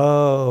 like,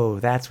 oh,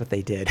 that's what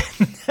they did.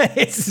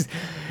 It's,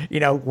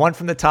 one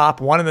from the top,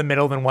 one in the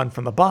middle, then one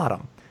from the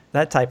bottom,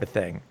 that type of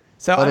thing.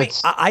 So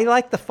I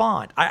like the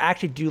font. I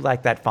actually do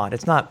like that font.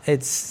 It's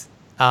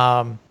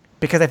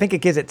because I think it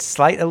gives it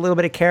a little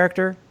bit of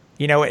character.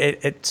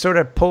 It sort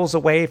of pulls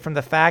away from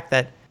the fact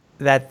that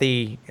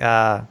the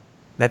damn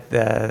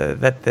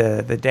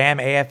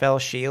AFL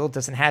shield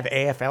doesn't have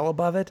AFL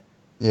above it.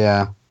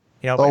 Yeah.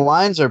 The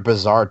lines are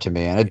bizarre to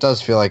me, and it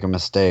does feel like a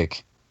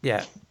mistake.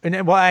 Yeah.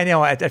 Well, I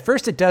know at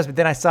first it does, but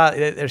then I saw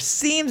there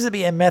seems to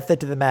be a method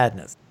to the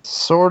madness.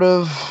 Sort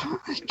of,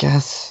 I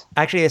guess.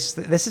 Actually,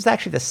 this is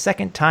actually the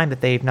second time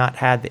that they've not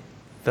had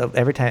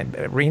every time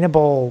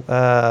ArenaBowl.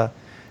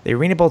 The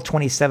ArenaBowl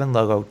 27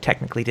 logo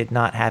technically did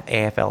not have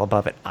AFL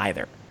above it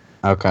either.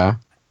 Okay.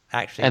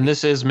 Actually, and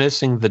this is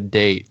missing the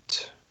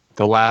date.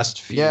 The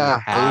last few. Yeah,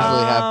 I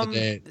usually have the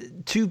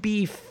date. To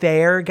be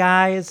fair,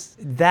 guys,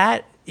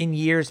 that in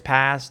years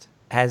past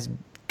has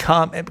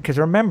come because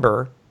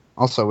remember.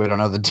 Also, we don't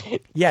know the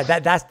date. Yeah,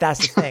 that's the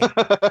thing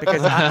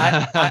because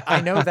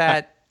I know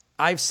that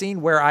I've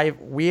seen where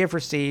we have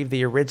received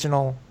the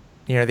original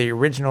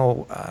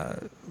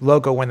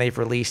logo when they've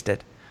released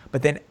it,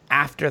 but then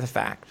after the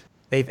fact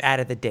they've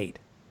added the date.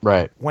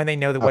 Right. When they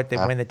know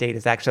when the date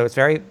is actually, so it's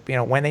very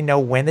when they know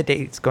when the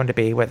date's going to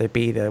be, whether it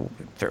be the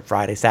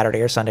Friday,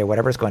 Saturday, or Sunday,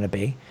 whatever it's going to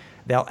be,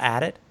 they'll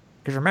add it.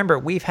 Because remember,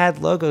 we've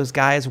had logos,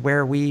 guys,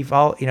 where we've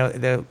all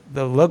the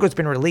logo's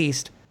been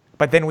released.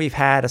 But then we've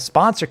had a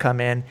sponsor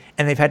come in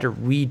and they've had to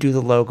redo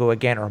the logo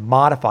again or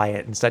modify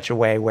it in such a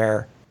way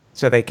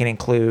so they can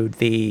include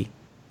the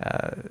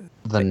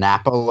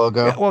Napa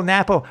logo. Well,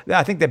 Napa.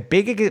 I think the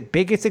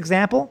biggest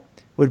example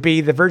would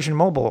be the Virgin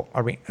Mobile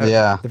Arena.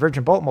 The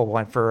Virgin Bolt Mobile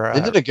one for.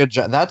 They did a good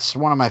job. That's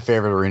one of my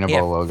favorite Arena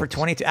Bowl logos. For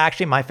 22.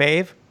 Actually, my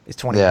fave is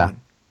 21. Yeah.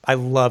 I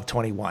love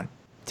 21.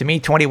 To me,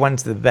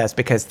 21's the best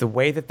because the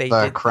way that they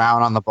did the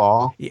crown on the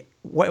ball. Yeah.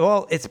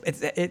 Well,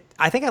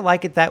 I think I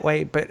like it that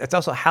way, but it's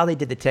also how they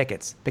did the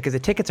tickets because the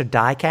tickets are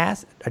die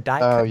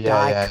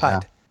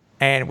cut,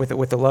 and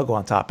with the logo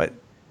on top. But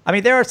I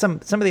mean, there are some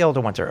of the older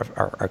ones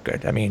are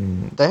good. I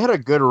mean, they had a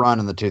good run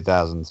in the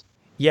 2000s.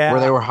 Yeah, where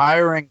they were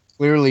hiring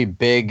clearly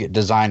big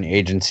design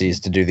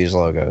agencies to do these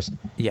logos.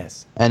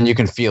 Yes, and you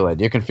can feel it.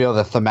 You can feel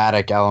the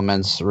thematic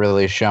elements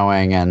really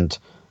showing, and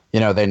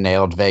they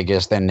nailed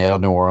Vegas, they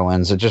nailed New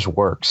Orleans. It just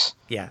works.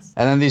 Yes.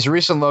 And then these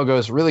recent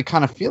logos really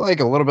kind of feel like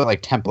a little bit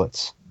like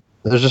templates.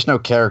 There's just no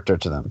character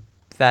to them.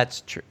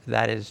 That's true.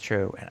 That is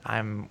true. And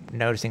I'm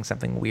noticing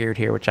something weird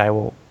here, which I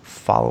will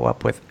follow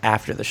up with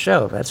after the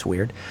show. That's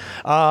weird.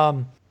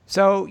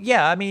 So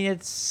yeah, I mean,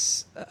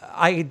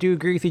 I do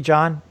agree with you,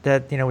 John,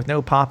 that, with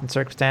no pomp and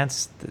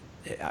circumstance,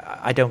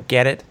 I don't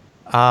get it.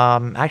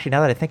 Actually,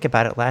 now that I think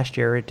about it, last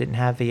year it didn't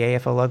have the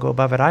AFL logo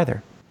above it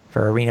either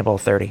for ArenaBowl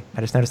 30.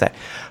 I just noticed that.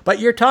 But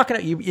you're talking,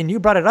 and you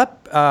brought it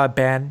up,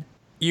 Ben.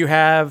 You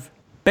have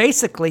the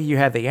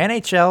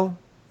NHL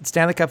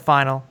Stanley Cup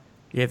Final.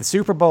 You have the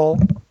Super Bowl.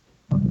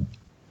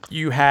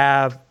 You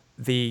have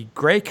the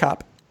Grey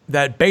Cup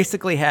that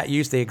basically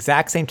used the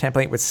exact same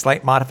template with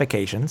slight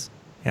modifications,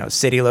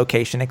 city,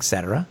 location,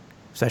 etc.,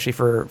 especially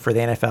for the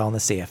NFL and the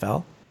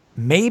CFL.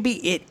 Maybe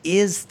it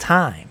is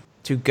time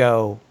to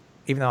go,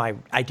 even though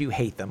I do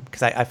hate them,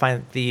 because I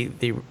find the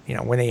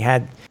when they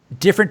had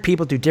different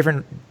people do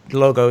different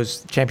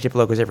logos, championship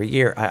logos every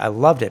year, I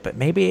loved it. But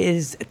maybe it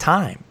is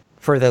time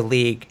for the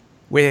league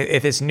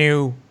with this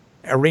new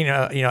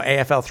arena,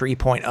 AFL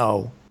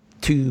 3.0,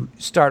 to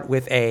start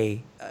with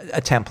a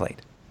template.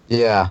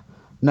 Yeah.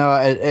 No,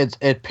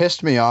 it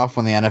pissed me off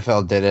when the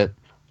NFL did it,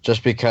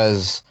 just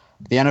because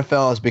the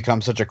NFL has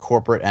become such a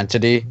corporate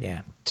entity.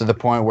 Yeah. To the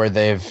point where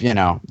they've,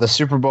 the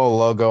Super Bowl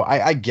logo,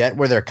 I get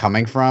where they're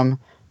coming from.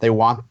 They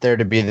want there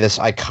to be this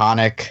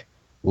iconic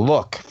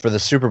look for the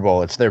Super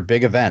Bowl. It's their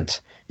big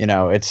event.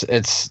 It's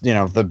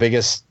the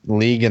biggest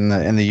league in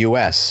the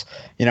US.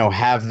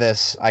 Have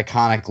this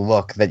iconic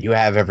look that you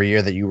have every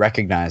year that you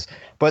recognize.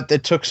 But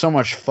it took so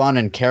much fun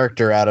and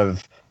character out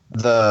of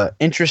the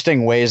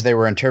interesting ways they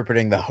were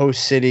interpreting the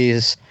host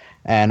cities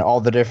and all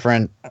the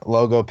different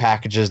logo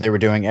packages they were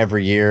doing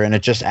every year, and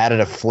it just added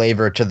a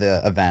flavor to the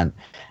event.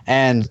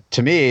 And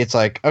to me, it's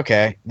like,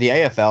 okay, the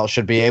AFL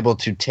should be able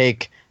to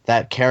take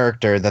that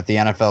character that the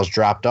NFL's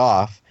dropped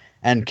off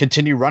and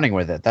continue running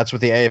with it. That's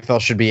what the AFL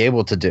should be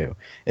able to do,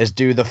 is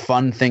do the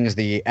fun things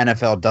the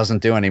NFL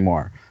doesn't do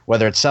anymore,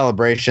 whether it's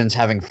celebrations,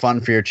 having fun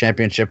for your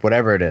championship,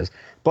 whatever it is.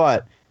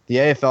 But the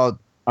AFL,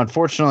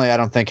 unfortunately, I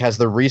don't think has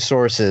the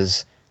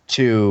resources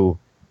to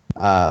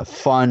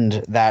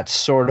fund that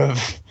sort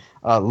of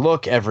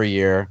look every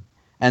year.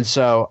 And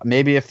so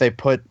maybe if they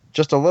put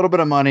just a little bit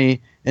of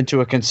money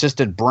into a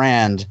consistent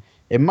brand,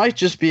 it might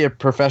just be a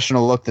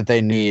professional look that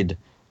they need,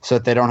 so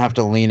that they don't have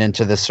to lean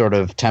into this sort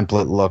of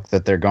template look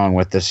that they're going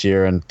with this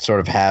year and sort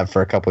of have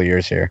for a couple of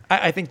years here.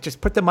 I think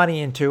just put the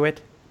money into it,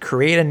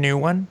 create a new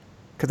one,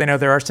 because I know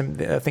there are some.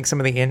 I think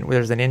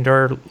there's an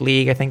indoor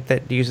league, I think,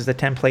 that uses the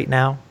template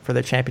now for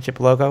the championship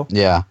logo.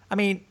 Yeah. I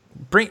mean,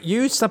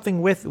 use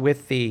something with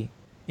the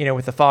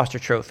with the Foster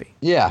Trophy.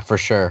 Yeah, for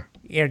sure.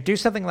 Do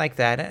something like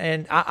that,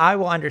 and I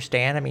will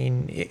understand. I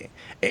mean,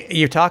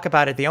 you talk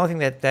about it. The only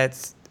thing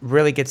that's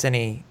really gets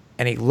any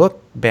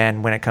look,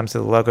 Ben, when it comes to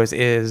the logos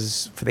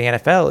is for the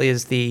NFL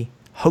is the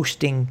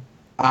hosting.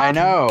 I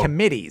know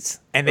committees,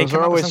 and those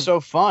are always so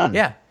fun.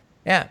 Yeah,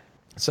 yeah.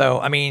 So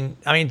I mean,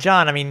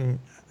 John,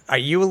 are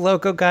you a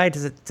logo guy?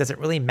 Does it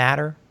really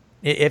matter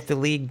if the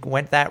league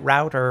went that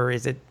route, or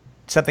is it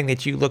something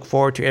that you look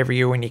forward to every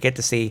year when you get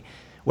to see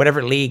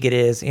whatever league it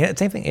is? Same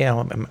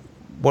thing.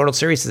 World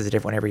Series is a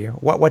different one every year.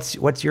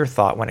 What's your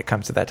thought when it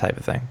comes to that type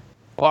of thing?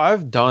 Well,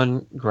 I've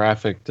done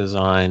graphic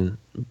design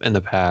in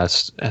the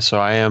past, so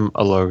I am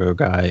a logo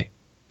guy.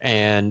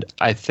 And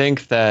I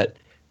think that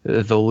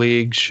the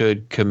league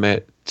should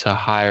commit to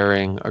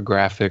hiring a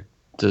graphic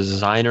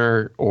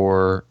designer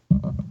or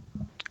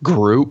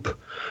group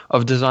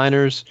of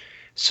designers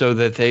so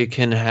that they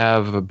can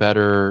have a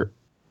better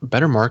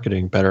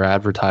marketing, better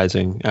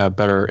advertising,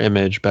 better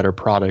image, better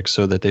products,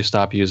 so that they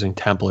stop using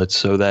templates,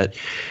 so that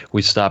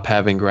we stop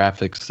having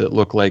graphics that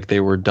look like they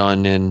were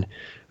done in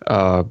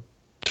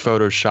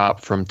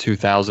Photoshop from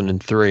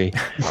 2003.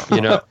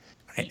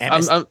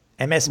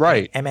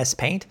 MS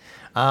Paint.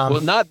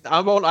 Well, not.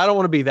 I don't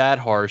want to be that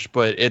harsh,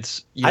 but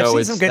it's I've seen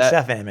it's some good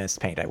stuff in MS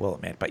Paint, I will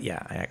admit. But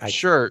yeah,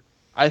 sure.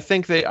 I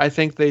think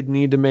they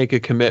need to make a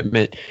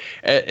commitment.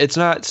 It's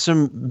not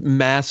some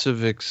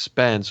massive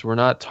expense. We're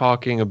not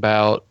talking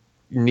about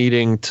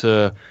needing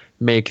to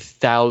make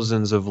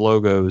thousands of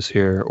logos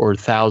here or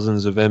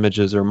thousands of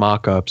images or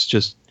mock-ups.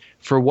 Just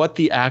for what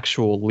the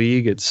actual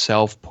league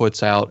itself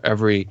puts out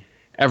every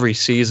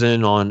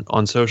season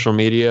on social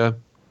media,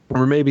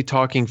 we're maybe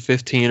talking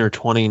 15 or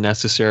 20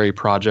 necessary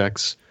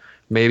projects,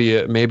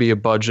 maybe a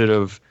budget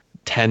of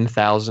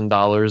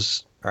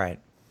 $10,000. Right.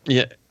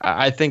 Yeah,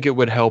 I think it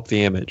would help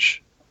the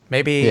image.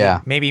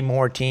 Maybe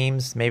more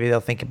teams. Maybe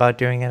they'll think about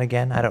doing it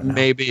again. I don't know.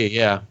 Maybe,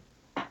 yeah.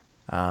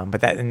 But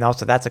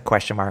that's a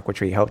question mark, which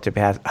we hope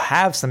to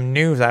have some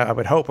news. I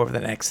would hope over the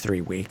next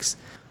 3 weeks.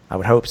 I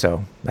would hope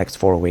so. Next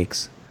 4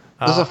 weeks.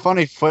 There's a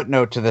funny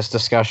footnote to this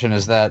discussion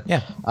is that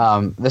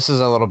this is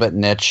a little bit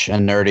niche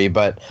and nerdy,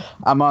 but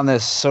I'm on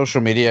this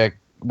social media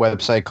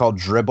website called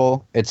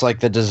Dribble. It's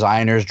like the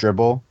designer's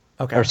Dribble.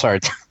 Okay. Or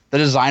sorry, the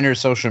designer's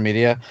social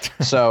media.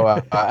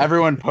 So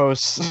everyone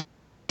posts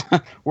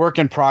work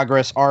in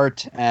progress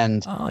art,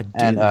 and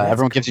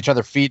everyone gives each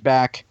other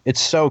feedback.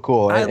 It's so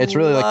cool. It's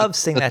really like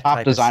the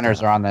top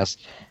designers are on this.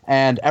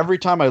 And every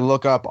time I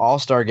look up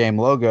All-Star Game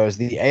logos,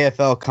 the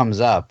AFL comes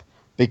up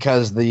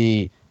because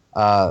the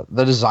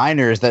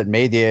designers that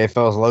made the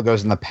AFL's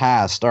logos in the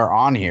past are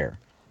on here.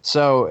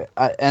 So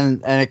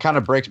and it kind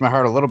of breaks my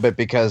heart a little bit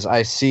because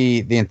I see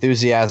the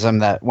enthusiasm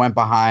that went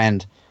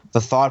behind the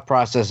thought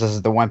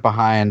processes that went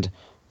behind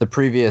the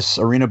previous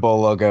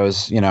ArenaBowl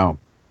logos,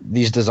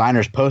 these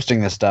designers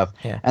posting this stuff.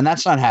 Yeah. And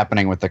that's not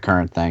happening with the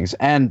current things.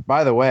 And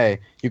by the way,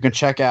 you can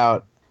check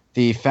out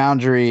the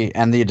foundry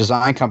and the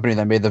design company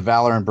that made the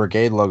Valor and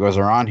Brigade logos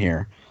are on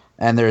here.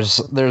 And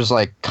there's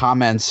like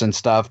comments and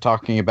stuff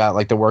talking about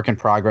like the work in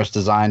progress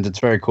designs. It's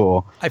very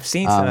cool. I've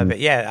seen some of it.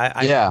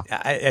 Yeah.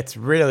 It's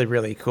really,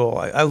 really cool.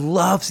 I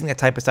love seeing that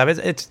type of stuff.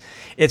 It's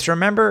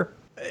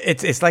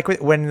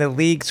like when the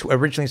league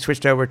originally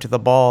switched over to the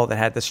ball that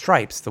had the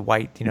stripes, the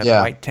white, the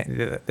white,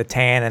 the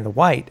tan and the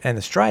white and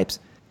the stripes.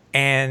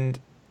 And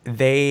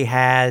they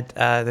had,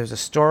 there's a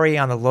story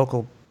on the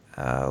local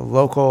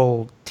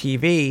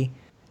TV,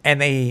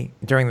 and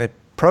during the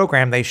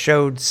program, they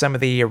showed some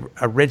of the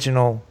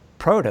original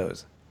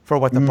protos for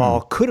what the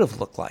ball could have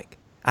looked like.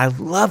 I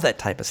love that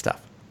type of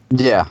stuff.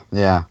 Yeah.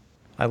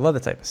 I love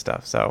that type of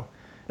stuff. So,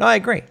 no, I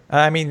agree.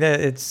 I mean,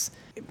 it's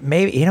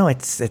maybe,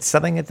 it's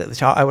something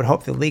that I would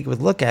hope the league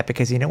would look at,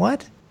 because you know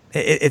what?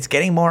 It's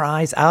getting more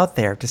eyes out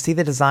there to see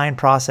the design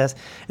process.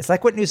 It's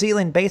like what New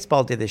Zealand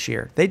baseball did this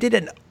year. They did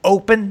an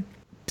open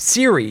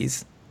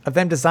series of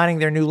them designing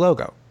their new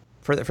logo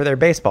for their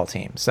baseball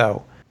team.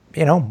 So,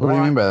 what do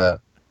you mean by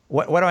that?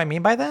 What do I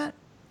mean by that?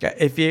 What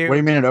do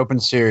you mean an open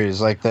series?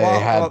 Like they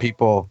had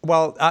people.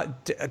 Well,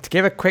 to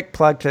give a quick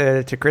plug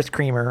to Chris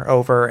Creamer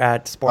over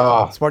at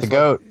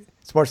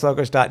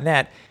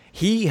sportslogos.net.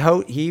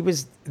 He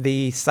was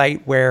the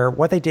site where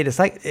what they did is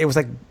it was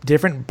like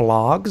different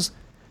blogs.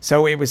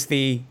 So it was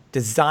the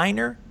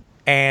designer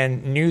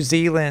and New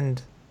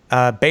Zealand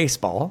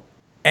baseball,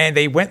 and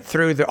they went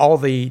through all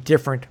the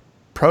different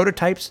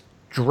prototypes,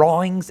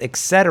 drawings,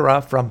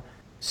 etc., from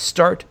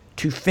start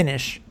to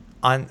finish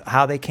on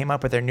how they came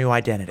up with their new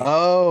identity.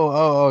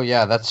 Oh,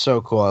 yeah, that's so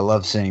cool. I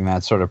love seeing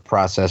that sort of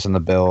process and the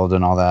build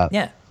and all that.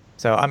 Yeah.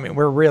 So, I mean,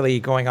 we're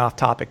really going off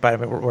topic, but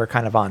we're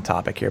kind of on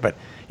topic here. But,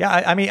 yeah,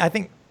 I mean, I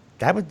think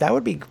that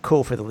would be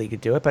cool for the league to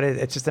do it, but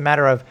it's just a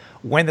matter of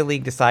when the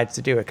league decides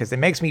to do it, because it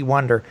makes me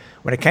wonder,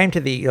 when it came to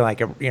the other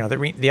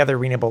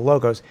ArenaBowl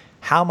logos,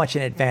 how much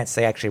in advance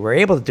they actually were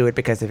able to do it,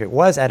 because if it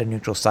was at a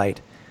neutral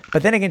site,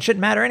 but then again, it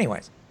shouldn't matter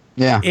anyways.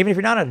 Yeah. Even if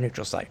you're not at a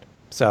neutral site.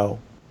 So,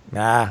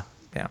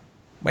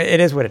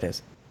 it is what it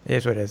is. It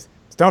is what it is.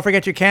 So don't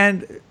forget, you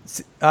can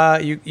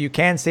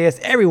see us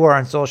everywhere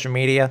on social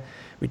media.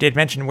 We did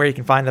mention where you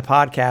can find the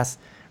podcast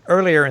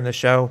earlier in the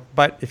show,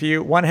 but if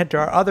you want to head to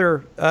our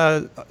other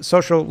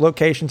social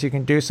locations, you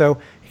can do so.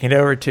 You can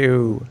go over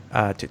to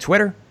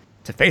Twitter,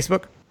 to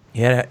Facebook.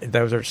 Yeah,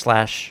 those are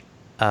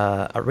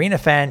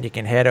 /ArenaFan. You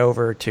can head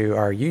over to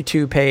our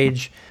YouTube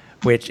page,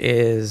 which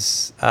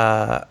is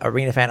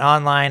ArenaFan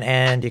Online,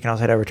 and you can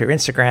also head over to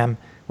Instagram,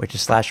 which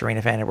is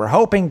 /ArenaFan. And we're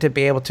hoping to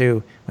be able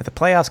to, with the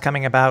playoffs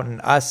coming about and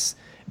us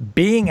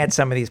being at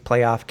some of these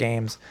playoff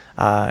games,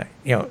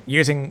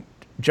 using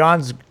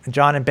John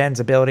and Ben's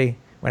ability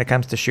when it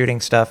comes to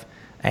shooting stuff,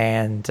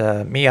 and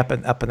me up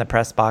in the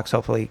press box,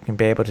 hopefully can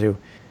be able to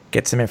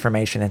get some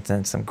information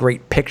and some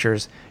great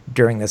pictures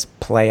during this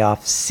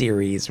playoff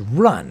series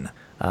run.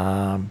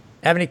 Have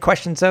any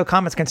questions, though,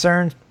 comments,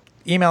 concerns?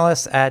 Email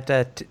us at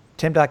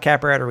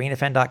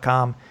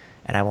tim.capper@arenafan.com,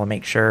 and I will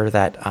make sure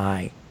that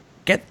I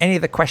get any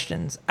of the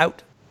questions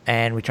out,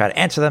 and we try to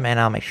answer them, and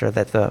I'll make sure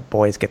that the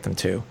boys get them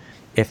too,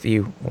 if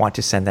you want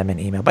to send them an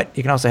email. But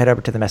you can also head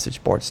over to the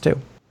message boards too.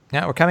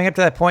 Now, we're coming up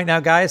to that point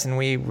now, guys, and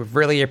we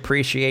really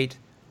appreciate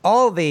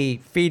all the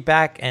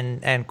feedback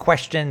and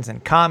questions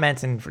and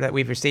comments that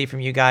we've received from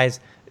you guys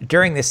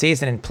during the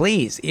season. And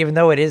please, even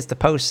though it is the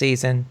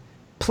postseason,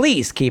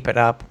 please keep it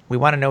up. We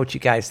want to know what you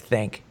guys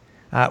think.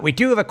 We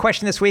do have a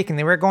question this week, and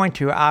then we're going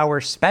to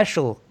our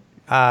special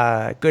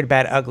Good,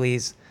 Bad,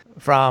 Uglies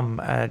from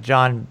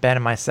John, Ben,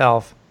 and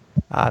myself.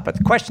 But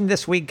the question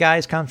this week,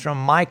 guys, comes from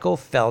Michael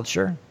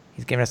Felcher.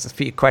 He's given us a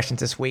few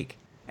questions this week.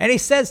 And he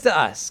says to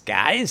us,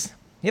 guys,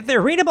 if the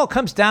ArenaBowl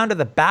comes down to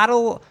the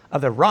battle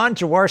of the Ron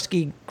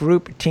Jaworski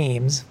group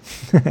teams,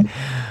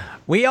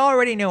 we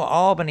already know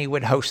Albany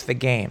would host the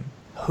game.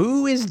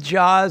 Who is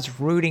Jaws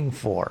rooting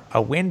for?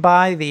 A win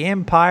by the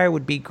Empire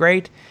would be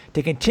great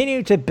to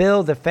continue to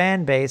build the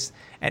fan base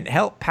and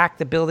help pack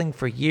the building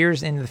for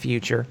years in the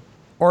future.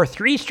 Or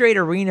 3 straight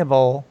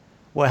ArenaBowl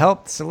will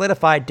help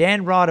solidify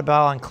Dan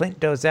Rodabaugh and Clint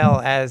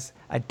Dozell as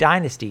a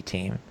dynasty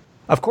team.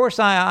 Of course,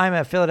 I'm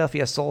a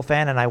Philadelphia Soul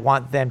fan and I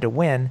want them to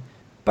win,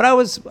 but I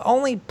was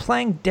only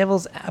playing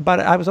devil's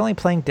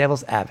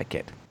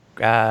advocate.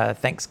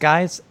 Thanks,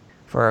 guys,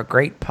 for a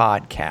great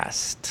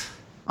podcast.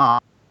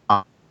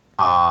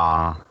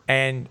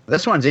 And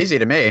this one's easy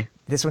to me.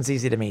 This one's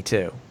easy to me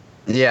too.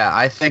 Yeah,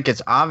 I think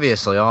it's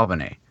obviously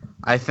Albany.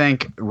 I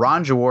think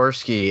Ron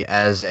Jaworski,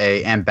 as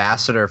a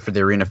ambassador for the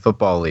Arena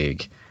Football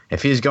League,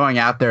 if he's going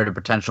out there to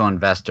potential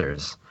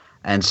investors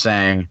and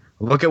saying,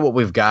 look at what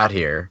we've got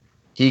here,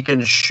 he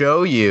can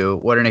show you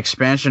what an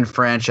expansion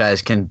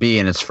franchise can be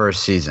in its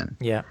first season.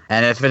 Yeah.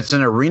 And if it's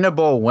an Arena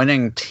Bowl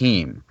winning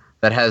team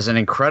that has an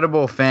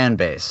incredible fan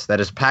base that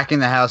is packing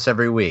the house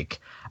every week,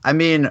 I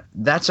mean,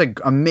 that's an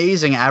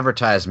amazing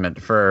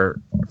advertisement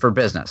for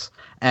business.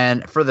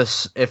 And for the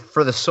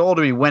Soul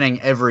to be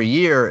winning every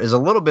year is a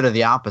little bit of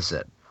the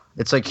opposite.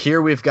 It's like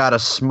here we've got a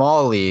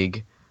small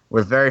league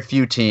with very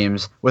few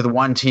teams, with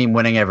one team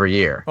winning every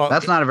year. Well,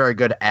 that's not a very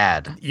good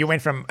ad. You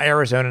went from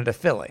Arizona to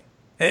Philly.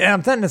 And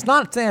I'm saying it's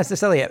not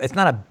necessarily it's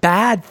not a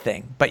bad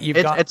thing, but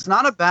it's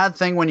not a bad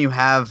thing when you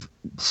have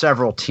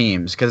several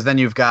teams, because then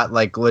you've got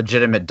like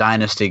legitimate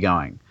dynasty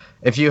going.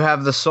 If you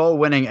have the Soul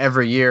winning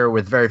every year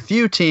with very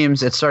few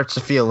teams, it starts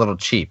to feel a little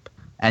cheap,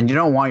 and you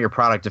don't want your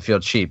product to feel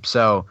cheap.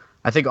 So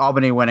I think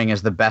Albany winning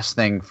is the best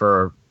thing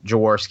for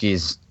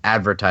Jaworski's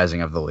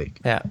advertising of the league.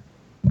 Yeah.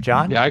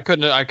 John? Yeah, I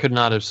could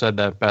not have said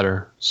that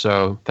better.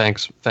 So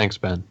thanks,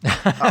 Ben.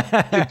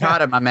 You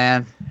got it, my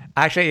man.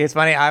 Actually, it's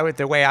funny.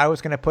 The way I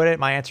was going to put it,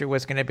 my answer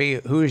was going to be,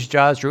 who's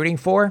Jaws rooting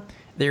for?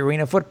 The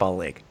Arena Football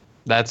League.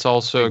 That's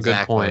also a good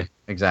point.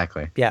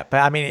 Exactly. Yeah, but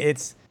I mean,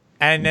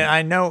 and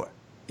I know,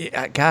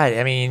 God,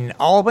 I mean,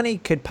 Albany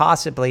could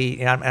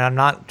possibly, and I'm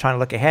not trying to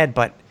look ahead,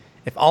 but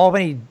if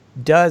Albany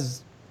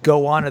does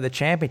go on to the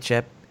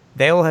championship,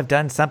 they will have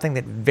done something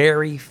that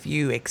very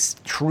few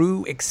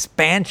true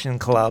expansion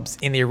clubs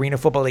in the Arena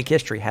Football League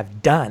history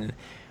have done,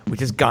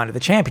 which has gone to the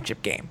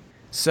championship game.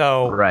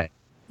 So, right.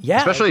 Yeah.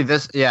 Especially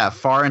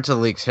far into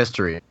the league's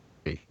history.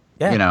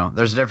 Yeah. You know,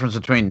 there's a difference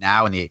between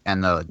now and the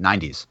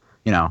 90s,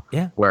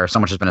 where so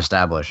much has been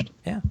established.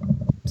 Yeah.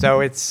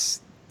 So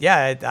it's,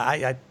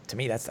 to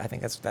me, I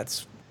think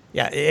that's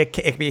it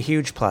could be a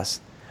huge plus.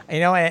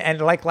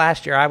 And like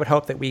last year, I would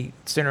hope that we,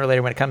 sooner or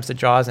later, when it comes to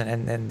Jaws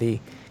and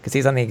because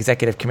he's on the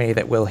executive committee,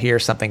 that we'll hear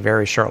something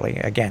very shortly.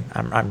 Again,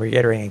 I'm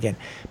reiterating again,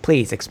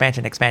 please,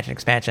 expansion.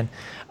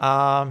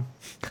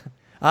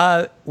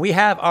 We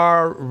have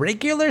our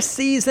regular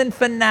season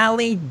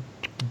finale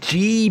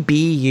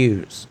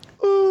GBUs.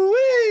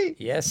 Ooh-wee.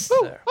 Yes,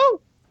 sir. Ooh.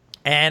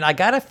 And I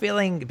got a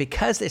feeling,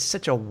 because there's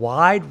such a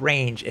wide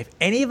range, if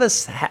any of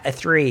us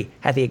three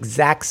have the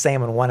exact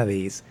same on one of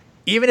these,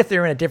 even if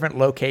they're in a different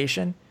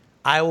location,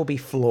 I will be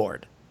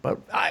floored. But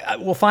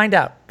we'll find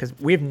out, because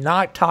we've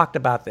not talked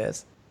about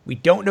this. We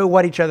don't know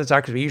what each other's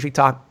are, because we usually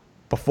talk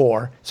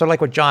before. Sort of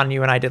like what John,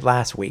 you and I did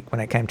last week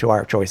when it came to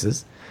our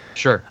choices.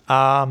 Sure.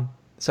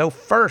 So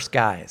first,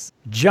 guys,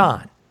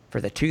 John, for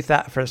the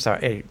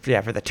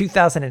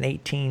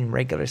 2018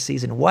 regular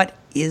season, what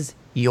is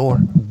your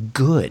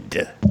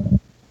good?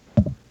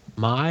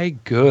 My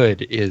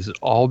good is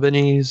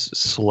Albany's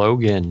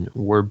slogan,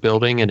 "We're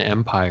building an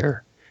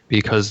empire,"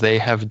 because they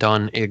have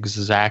done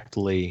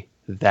exactly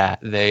that.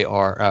 They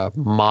are a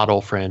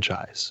model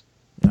franchise.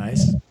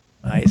 Nice.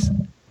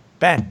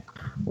 Ben?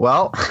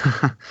 Well,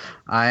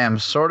 I am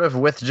sort of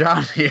with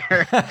John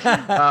here.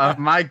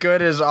 My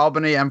good is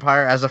Albany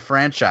Empire as a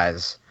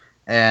franchise,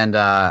 and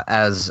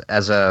as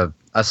a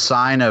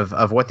sign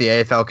of what the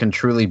AFL can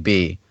truly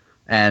be,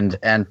 and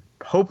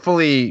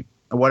hopefully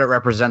what it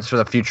represents for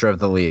the future of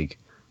the league,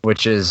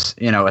 which is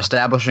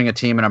establishing a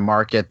team in a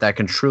market that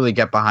can truly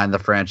get behind the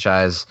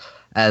franchise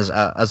as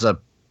a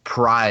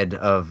pride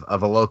of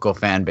a local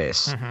fan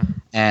base. Mm-hmm.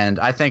 And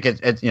I think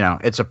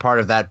it's a part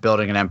of that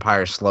building an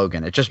empire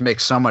slogan. It just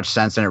makes so much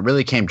sense, and it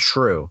really came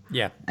true.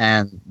 Yeah.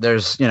 And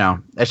there's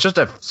it's just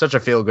such a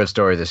feel good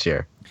story this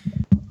year.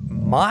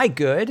 My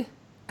good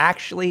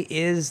actually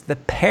is the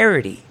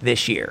parity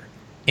this year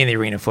in the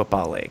Arena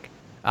Football League.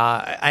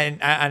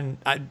 And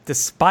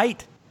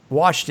despite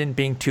Washington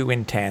being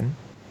 2-10,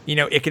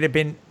 it could have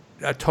been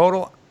a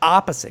total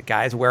opposite,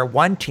 guys, where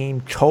one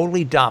team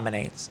totally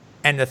dominates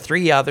and the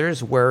three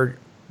others were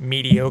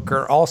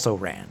mediocre also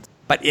ran.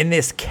 But in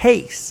this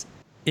case,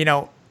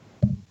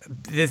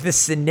 there's this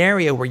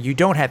scenario where you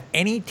don't have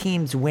any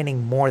teams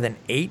winning more than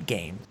 8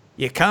 games.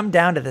 You come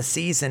down to the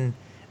season,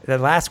 the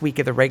last week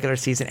of the regular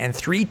season, and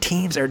 3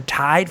 teams are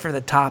tied for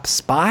the top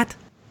spot.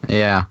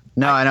 Yeah.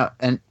 No, I know.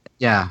 And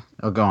yeah,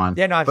 I'll go on.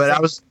 Yeah, no, I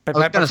was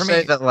going to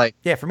say that, like,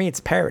 yeah, for me, it's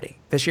parity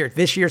this year.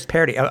 This year's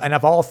parity. And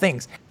of all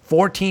things,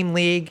 4-team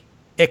league,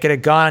 it could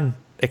have been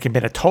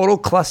a total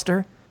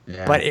cluster.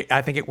 Yeah. But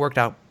I think it worked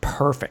out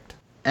perfect.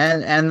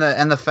 And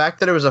the fact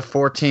that it was a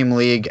 4-team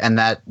league and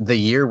that the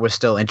year was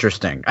still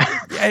interesting,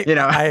 I agree.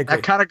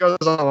 That kind of goes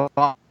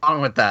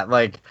along with that.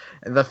 Like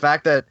the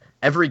fact that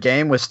every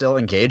game was still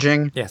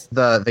engaging. Yes.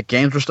 The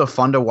games were still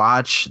fun to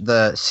watch.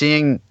 The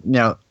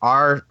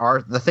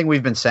thing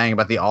we've been saying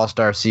about the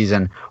All-Star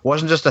season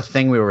wasn't just a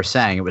thing we were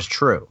saying. It was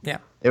true. Yeah.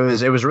 It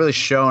was really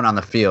shown on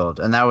the field,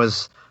 and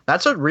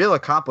that's a real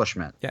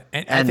accomplishment. Yeah.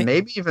 And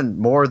maybe even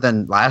more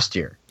than last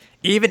year.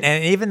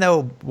 Even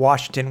though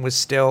Washington was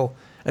still,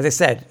 as I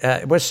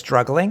said, was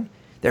struggling,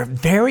 I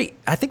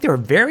think there were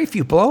very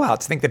few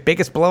blowouts. I think the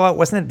biggest blowout,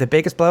 wasn't it the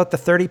biggest blowout, the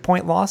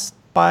 30-point loss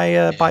by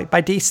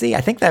DC?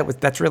 I think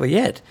that's really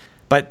it.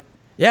 But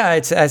yeah,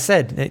 it's, as I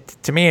said,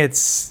 to me,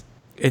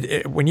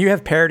 when you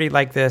have parity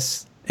like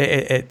this,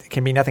 it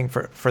can be nothing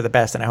for the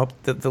best, and I hope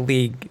that the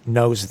league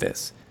knows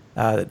this.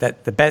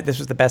 This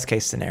was the best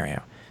case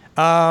scenario.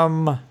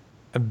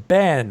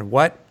 Ben,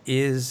 what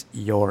is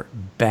your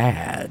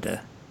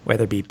bad?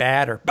 Whether it be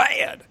bad or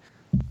bad.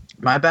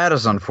 My bad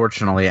is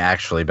unfortunately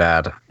actually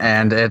bad,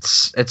 and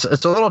it's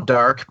a little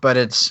dark, but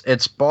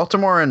it's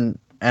Baltimore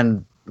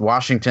and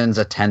Washington's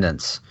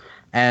attendance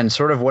and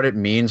sort of what it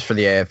means for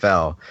the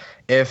AFL.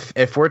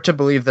 If we're to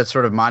believe that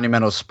sort of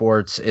monumental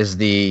sports is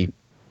the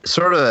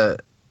sort of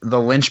the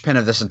linchpin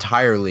of this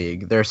entire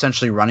league, they're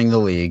essentially running the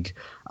league.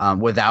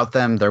 Without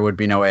them, there would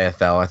be no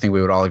AFL. I think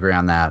we would all agree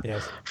on that.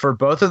 Yes. For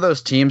both of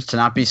those teams to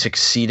not be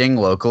succeeding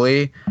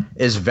locally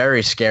is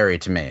very scary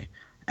to me.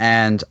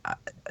 And,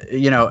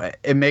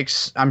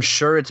 I'm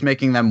sure it's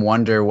making them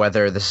wonder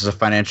whether this is a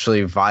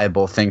financially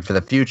viable thing for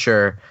the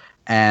future.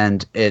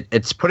 And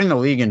it's putting the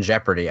league in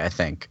jeopardy, I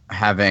think,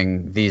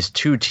 having these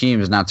two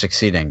teams not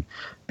succeeding.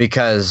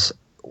 Because,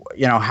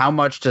 how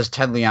much does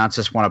Ted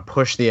Leonsis want to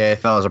push the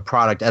AFL as a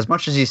product? As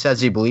much as he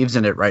says he believes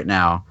in it right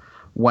now,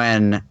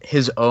 when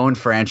his own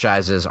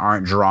franchises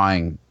aren't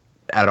drawing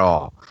at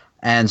all.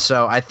 And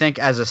so I think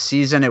as a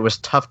season, it was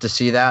tough to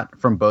see that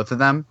from both of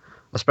them,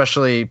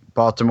 especially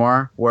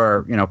Baltimore,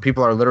 where,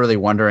 people are literally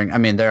wondering. I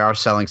mean, they are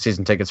selling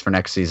season tickets for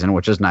next season,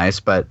 which is nice,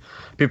 but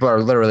people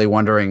are literally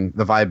wondering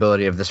the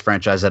viability of this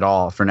franchise at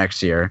all for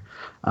next year.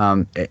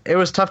 It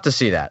was tough to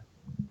see that.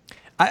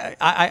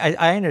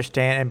 I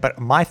understand, but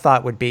my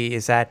thought would be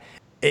is that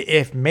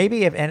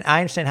and I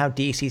understand how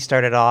DC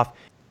started off,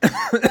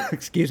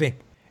 excuse me,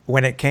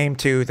 when it came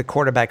to the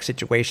quarterback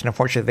situation.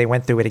 Unfortunately, they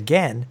went through it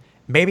again.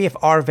 Maybe if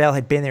Arvell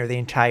had been there the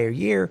entire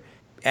year,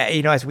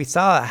 as we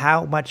saw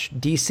how much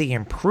DC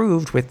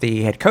improved with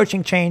the head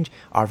coaching change,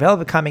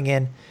 Arvell coming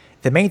in,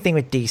 the main thing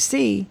with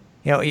DC,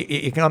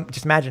 you can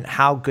just imagine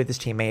how good this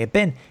team may have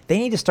been. They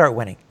need to start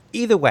winning.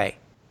 Either way,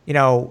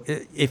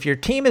 if your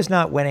team is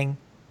not winning,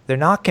 they're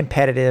not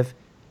competitive,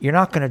 you're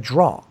not going to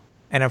draw.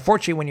 And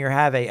unfortunately, when you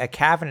have a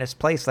cavernous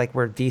place like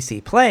where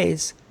DC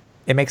plays,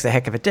 it makes a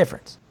heck of a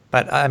difference.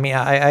 But, I mean,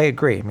 I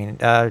agree. I mean,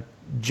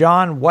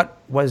 John, what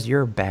was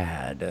your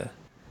bad?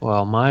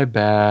 Well, my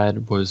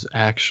bad was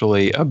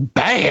actually a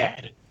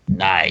bad.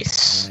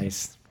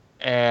 Nice.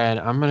 And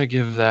I'm going to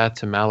give that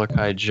to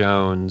Malachi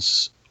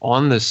Jones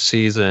on the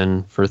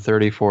season for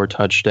 34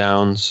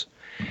 touchdowns.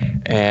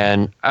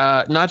 And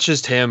not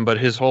just him, but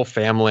his whole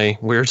family.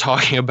 We were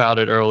talking about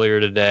it earlier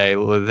today.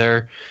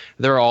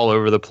 They're all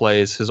over the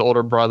place. His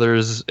older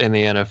brother's in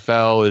the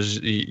NFL, his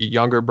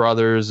younger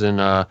brother's in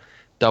AA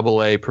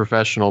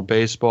professional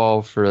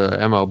baseball for the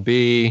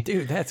MLB.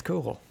 Dude, that's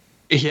cool.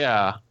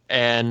 Yeah.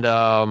 And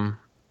a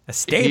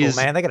stable,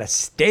 man. They got a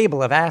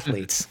stable of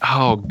athletes.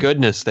 Oh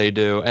goodness, they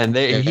do. And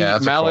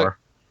Malachi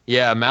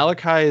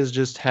has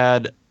just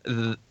had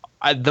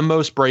the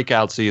most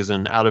breakout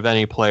season out of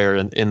any player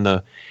in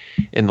the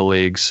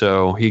league.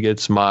 So he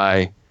gets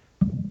my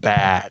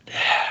bad.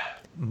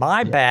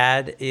 My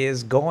bad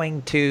is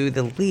going to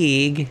the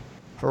league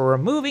for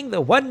removing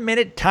the 1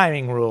 minute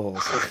timing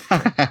rules.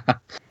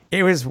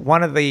 It was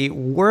one of the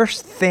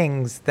worst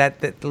things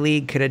that the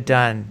league could have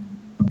done,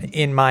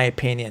 in my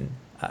opinion.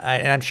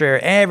 And I'm sure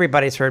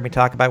everybody's heard me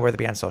talk about it, whether it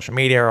be on social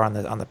media or on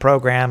the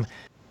program.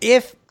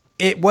 If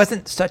it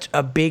wasn't such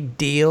a big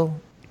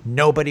deal,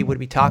 nobody would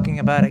be talking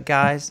about it,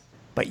 guys.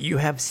 But you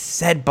have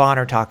Sed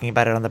Bonner talking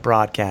about it on the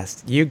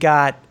broadcast. You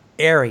got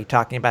Ari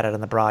talking about it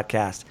on the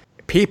broadcast.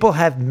 People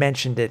have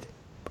mentioned it.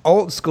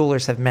 Old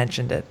schoolers have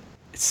mentioned it.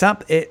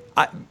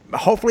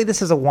 Hopefully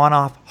this is a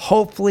one-off.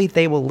 Hopefully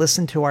they will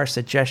listen to our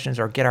suggestions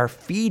or get our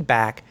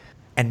feedback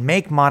and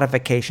make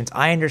modifications.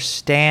 I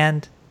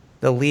understand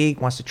the league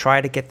wants to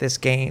try to get these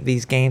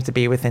games to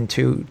be within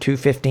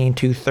 215,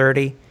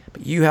 230,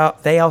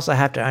 but they also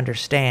have to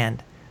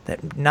understand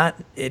that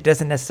it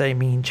doesn't necessarily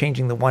mean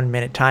changing the 1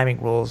 minute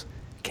timing rules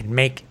can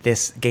make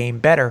this game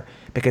better,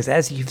 because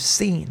as you've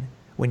seen,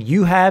 when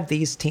you have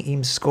these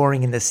teams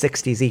scoring in the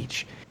 60s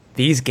each,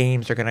 these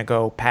games are going to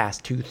go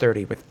past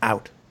 230 with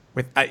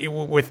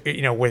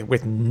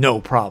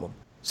no problem.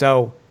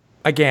 So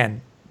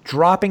again,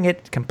 dropping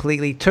it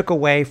completely took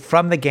away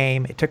from the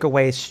game. It took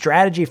away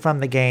strategy from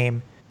the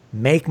game.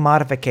 Make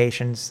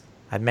modifications.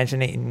 I've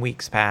mentioned it in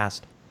weeks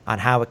past on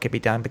how it could be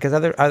done, because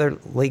other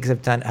leagues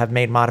have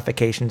made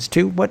modifications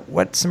to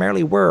what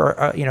summarily were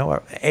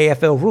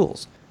AFL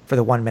rules for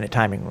the 1 minute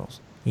timing rules.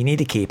 You need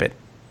to keep it.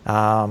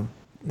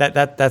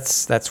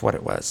 That's what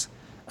it was.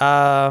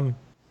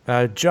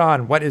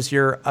 John, what is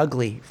your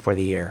ugly for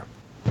the year?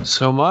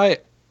 So my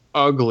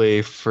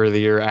ugly for the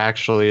year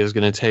actually is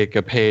going to take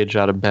a page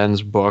out of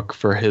Ben's book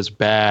for his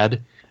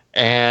bad,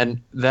 and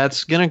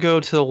that's going to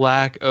go to the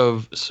lack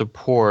of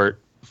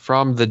support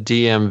from the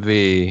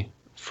DMV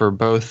for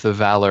both the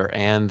Valor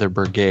and the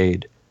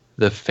Brigade.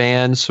 The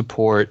fan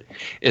support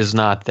is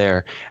not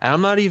there. And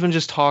I'm not even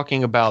just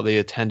talking about the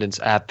attendance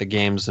at the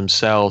games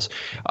themselves.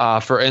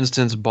 For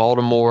instance,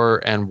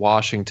 Baltimore and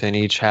Washington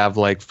each have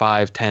like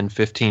 5, 10,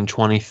 15,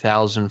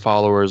 20,000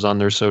 followers on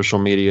their social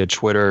media,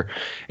 Twitter,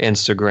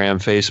 Instagram,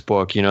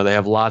 Facebook. You know, they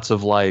have lots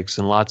of likes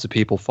and lots of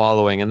people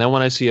following. And then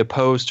when I see a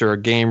post or a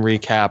game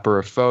recap or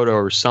a photo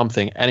or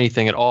something,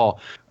 anything at all,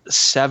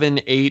 7,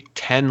 8,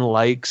 10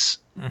 likes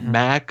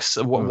max.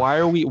 Why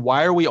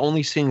are we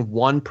only seeing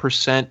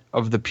 1%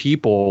 of the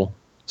people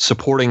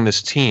supporting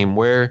this team?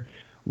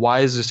 Why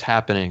is this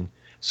happening?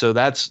 So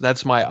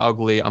that's my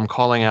ugly. I'm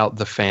calling out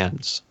the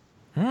fans.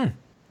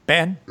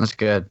 Ben? That's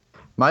good.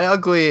 My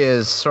ugly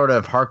is sort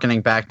of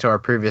hearkening back to our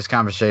previous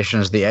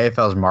conversations, the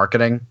AFL's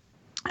marketing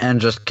and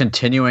just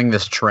continuing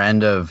this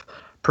trend of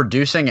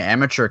producing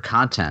amateur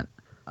content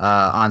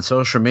on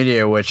social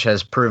media, which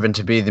has proven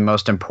to be the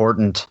most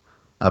important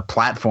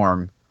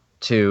platform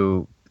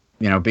to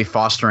be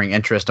fostering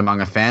interest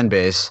among a fan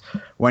base.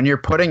 When you're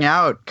putting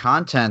out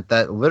content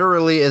that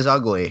literally is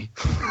ugly,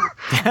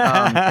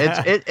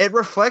 it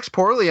reflects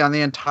poorly on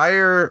the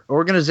entire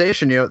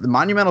organization. The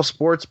Monumental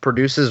Sports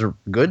produces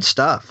good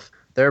stuff.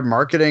 Their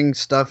marketing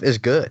stuff is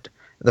good.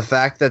 The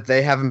fact that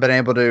they haven't been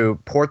able to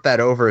port that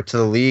over to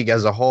the league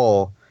as a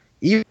whole,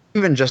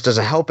 even just as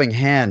a helping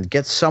hand,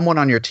 get someone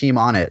on your team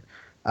on it.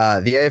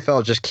 The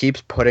AFL just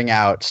keeps putting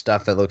out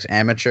stuff that looks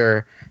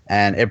amateur,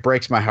 and it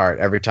breaks my heart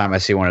every time I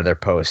see one of their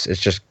posts.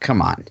 It's just,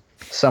 come on,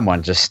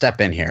 someone just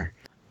step in here.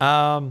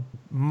 Wow,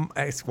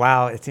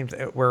 it seems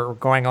we're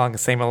going along the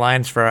same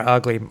lines for our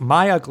ugly.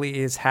 My ugly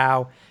is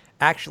how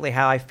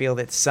I feel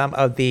that some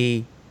of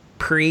the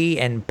pre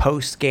and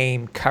post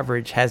game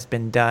coverage has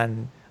been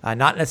done,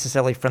 not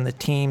necessarily from the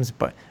teams,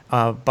 but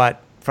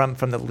from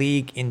the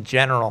league in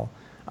general.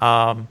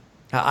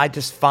 I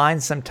just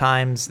find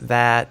sometimes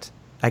that,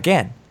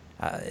 again,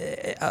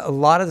 a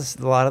lot of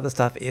the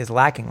stuff is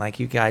lacking, like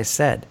you guys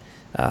said.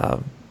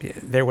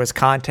 There was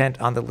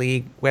content on the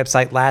league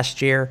website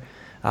last year.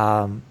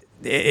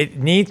 It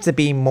needs to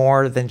be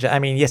more than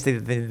just, yes,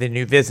 the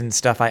new vision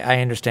stuff.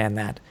 I understand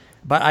that,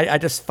 but I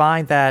just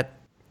find that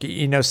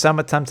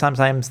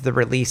sometimes the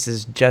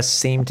releases just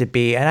seem to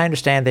be, and I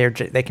understand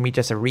they can be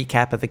just a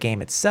recap of the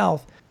game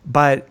itself.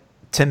 But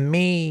to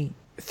me,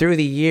 through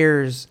the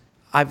years,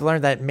 I've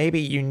learned that maybe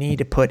you need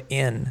to put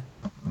in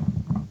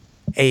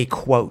a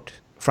quote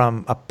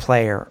from a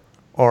player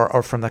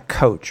or from the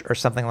coach or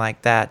something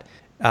like that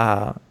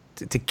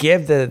to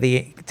give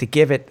to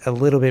give it a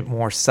little bit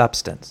more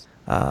substance,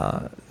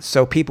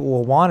 so people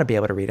will want to be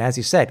able to read it. As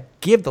you said,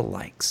 give the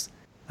likes,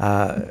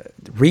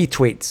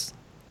 retweets,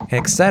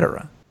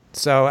 etc.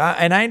 So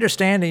and I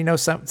understand,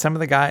 some of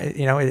the guys,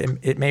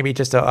 it may be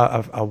just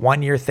a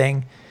 1-year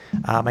thing.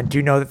 I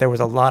do know that there was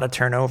a lot of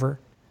turnover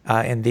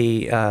in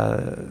the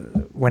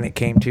when it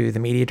came to the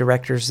media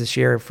directors this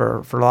year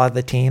for a lot of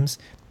the teams.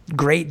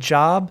 Great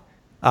job,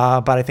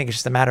 but I think it's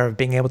just a matter of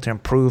being able to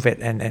improve it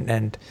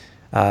and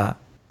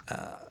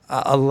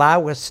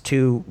allow us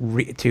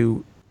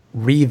to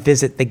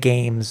revisit the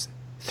games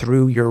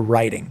through your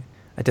writing.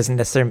 It doesn't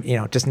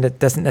necessarily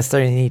doesn't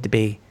necessarily need to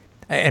be.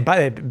 And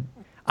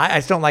I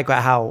just don't like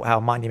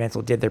how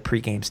Monumental did their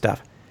pregame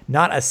stuff.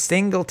 Not a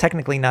single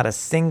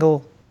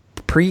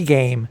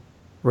pregame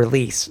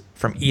release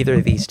from either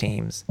of these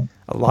teams.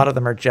 A lot of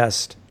them are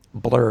just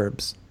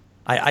blurbs.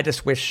 I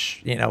just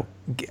wish,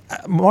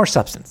 more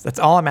substance. That's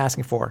all I'm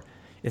asking for,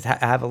 is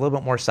have a little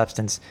bit more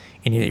substance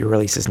in your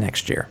releases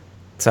next year.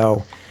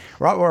 So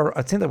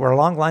it seems that we're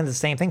along the lines of the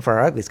same thing for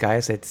our uglies,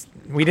 guys.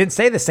 We didn't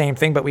say the same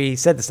thing, but we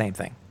said the same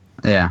thing.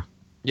 Yeah.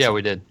 Yeah,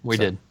 we did. We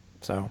did.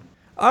 So,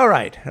 all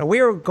right.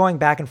 We were going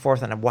back and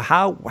forth on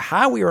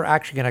how we were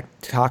actually going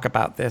to talk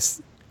about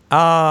this.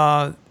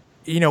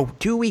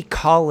 Do we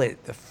call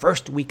it the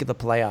first week of the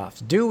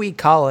playoffs? Do we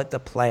call it the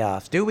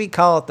playoffs? Do we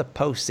call it the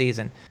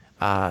postseason?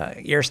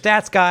 You're a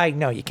stats guy.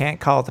 No, you can't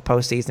call it the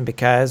postseason,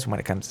 because when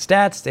it comes to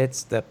stats,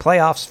 it's the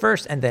playoffs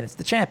first and then it's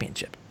the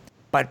championship.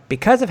 But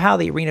because of how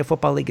the Arena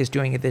Football League is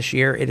doing it this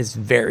year, it is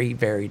very,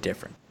 very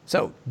different.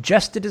 So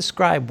just to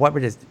describe what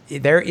it is,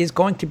 there is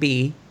going to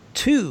be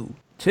two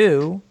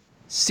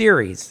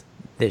series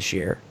this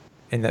year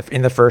in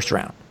the first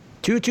round.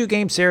 Two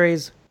game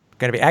series,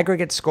 going to be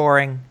aggregate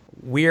scoring.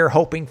 We're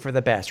hoping for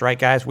the best, right,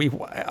 guys? We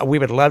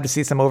would love to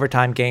see some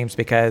overtime games,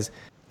 because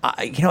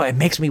it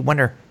makes me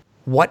wonder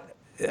what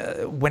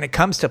when it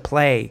comes to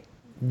play,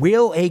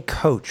 would a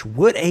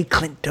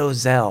Clint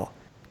Dozel,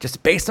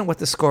 just based on what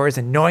the score is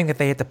and knowing that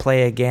they have to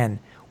play again,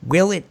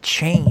 will it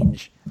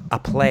change a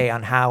play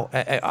on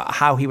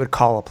how he would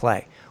call a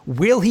play?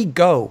 Will he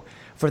go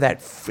for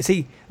that?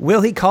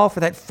 Will he call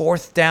for that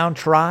 4th down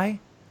try?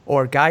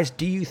 Or guys,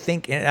 do you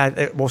think?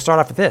 We'll start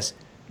off with this.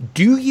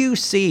 Do you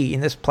see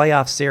in this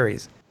playoff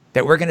series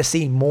that we're going to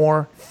see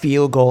more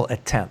field goal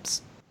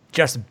attempts,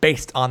 just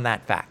based on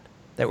that fact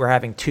that we're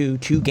having two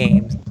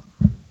games,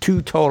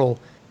 2 total,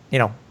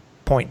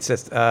 point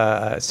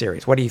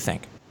series? What do you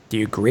think? Do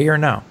you agree or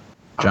no,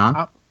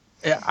 John?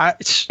 I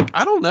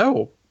don't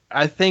know.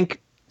 I think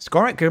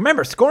scoring.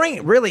 Remember,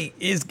 scoring really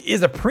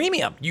is a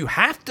premium. You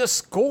have to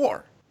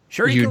score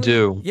Sure, you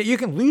do. You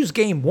can lose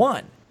game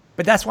 1,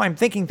 but that's why I'm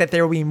thinking that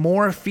there will be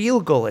more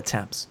field goal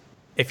attempts.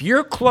 If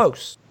you're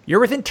close,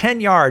 you're within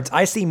 10 yards,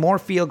 I see more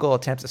field goal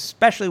attempts,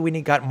 especially when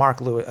you got Mark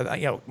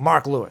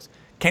Lewis,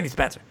 Kenny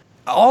Spencer,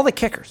 all the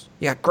kickers.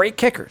 You got great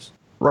kickers.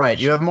 Right.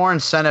 You have more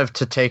incentive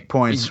to take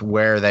points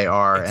where they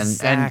are.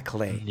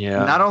 Exactly.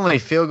 And not only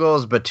field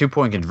goals, but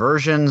 2-point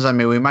conversions. I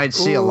mean, we might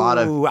see a lot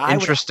of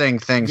interesting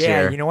things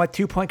here. Yeah, you know what?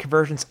 2-point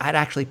conversions, I'd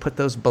actually put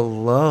those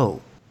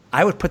below.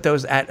 I would put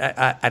those at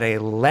a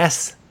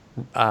less...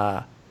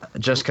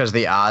 just because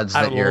the odds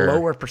that you're... A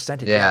lower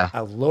percentage. Yeah.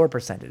 A lower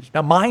percentage.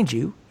 Now, mind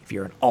you, if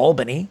you're in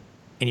Albany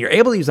and you're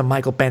able to use a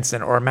Michael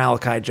Benson or a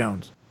Malachi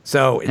Jones...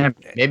 So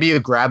maybe you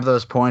grab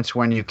those points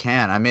when you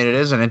can. I mean, it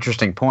is an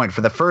interesting point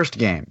for the first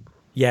game.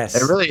 Yes.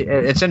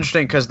 It's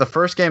interesting because the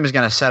first game is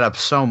going to set up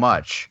so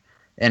much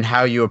in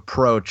how you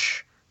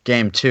approach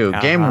game 2.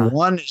 Game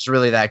 1 is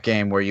really that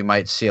game where you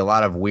might see a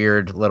lot of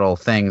weird little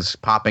things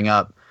popping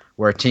up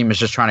where a team is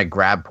just trying to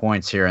grab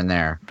points here and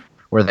there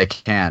where they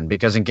can.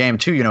 Because in game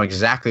 2, you know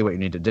exactly what you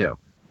need to do.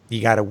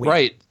 You got to win.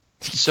 Right.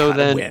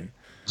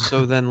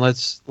 So then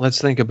let's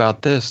think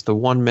about this, the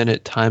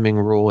 1-minute timing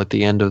rule at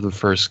the end of the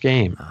first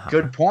game.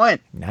 Good point.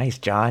 Nice,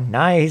 John.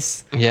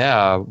 Nice.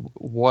 Yeah.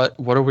 What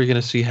are we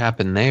going to see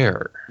happen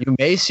there? You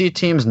may see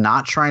teams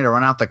not trying to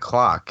run out the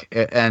clock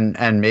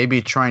and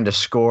maybe trying to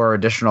score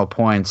additional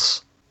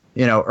points,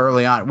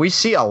 early on. We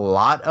see a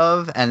lot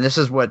of, and this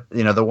is what,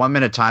 the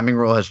 1-minute timing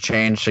rule has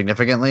changed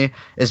significantly,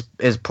 is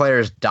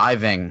players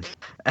diving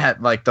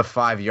at like the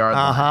 5-yard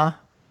line.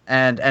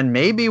 And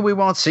maybe we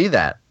won't see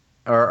that.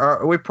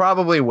 Or we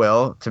probably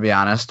will, to be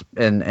honest,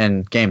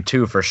 in game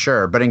 2 for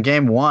sure. But in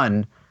game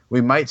 1,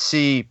 we might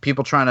see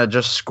people trying to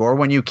just score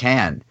when you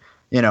can.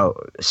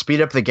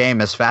 Speed up the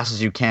game as fast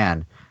as you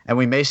can. And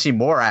we may see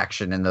more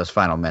action in those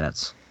final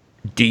minutes.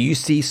 Do you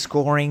see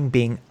scoring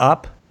being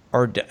up,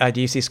 or do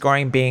you see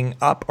scoring being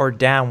up or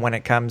down when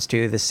it comes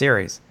to the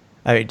series?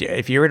 I mean,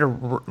 if you were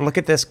to look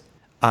at this,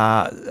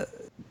 by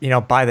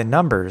the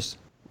numbers,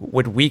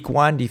 would week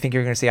 1, do you think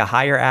you're going to see a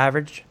higher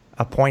average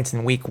of points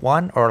in week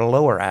 1 or a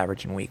lower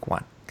average in week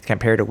 1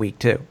 compared to week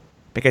 2?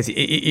 Because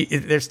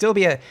there's still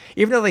be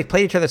even though they've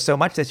played each other so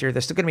much this year,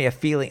 there's still going to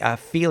be a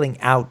feeling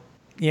out.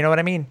 You know what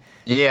I mean?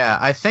 Yeah,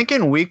 I think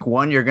in week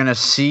 1 you're going to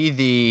see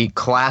the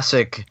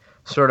classic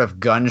sort of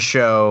gun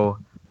show,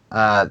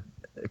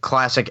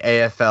 classic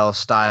AFL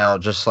style,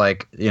 just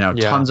like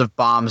tons of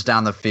bombs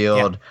down the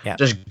field,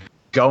 just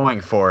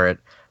going for it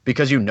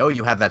because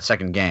you have that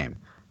second game,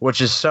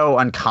 which is so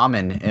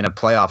uncommon in a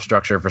playoff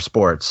structure for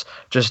sports.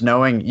 Just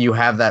knowing you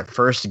have that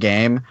first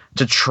game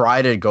to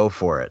try to go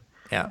for it.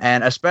 Yeah.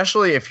 And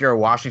especially if you're a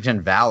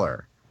Washington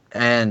Valor.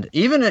 And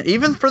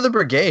even for the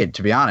Brigade,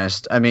 to be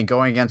honest, I mean,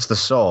 going against the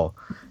Soul,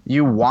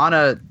 you want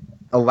to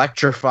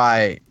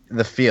electrify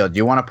the field.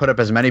 You want to put up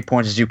as many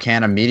points as you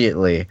can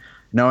immediately,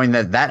 knowing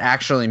that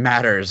actually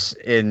matters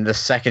in the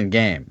second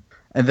game.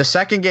 And the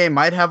second game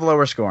might have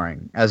lower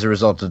scoring as a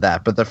result of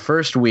that, but the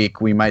first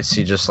week we might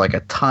see just like a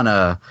ton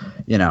of,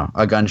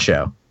 a gun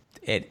show.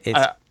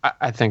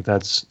 I think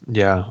that's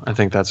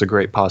a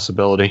great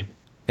possibility.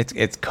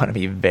 It's going to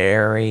be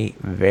very,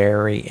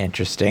 very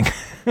interesting.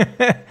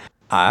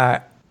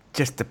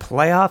 Just the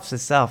playoffs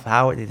itself,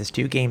 how this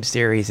 2-game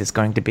series is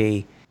going to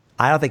be.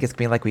 I don't think it's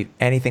going to be like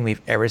anything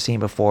we've ever seen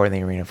before in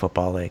the Arena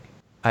Football League.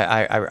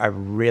 I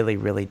really,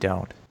 really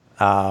don't.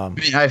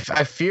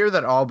 I fear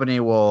that Albany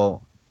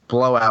will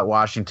blow out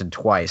Washington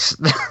twice.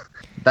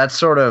 That's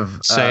sort of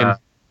same.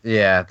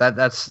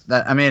 That's.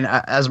 I mean,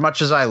 as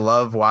much as I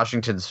love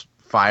Washington's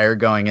fire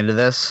going into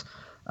this,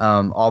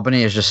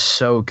 Albany is just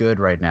so good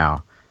right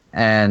now,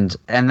 and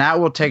that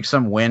will take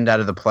some wind out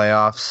of the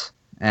playoffs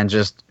and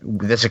just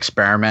this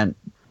experiment.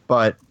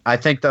 But I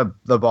think the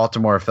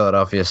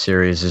Baltimore-Philadelphia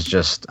series is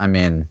just. I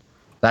mean,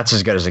 that's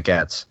as good as it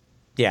gets.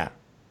 Yeah.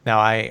 No,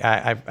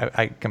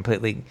 I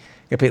completely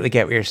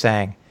get what you're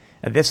saying.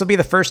 This will be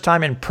the first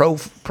time in pro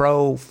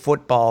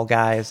football,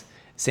 guys,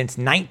 since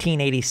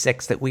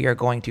 1986 that we are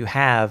going to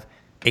have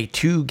a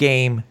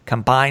 2-game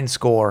combined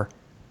score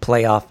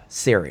playoff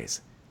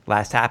series.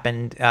 Last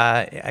happened,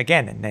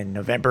 again, in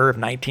November of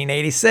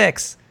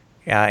 1986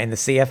 in the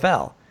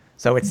CFL.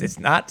 So it's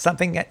not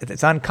something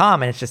that's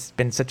uncommon. It's just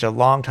been such a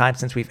long time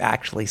since we've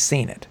actually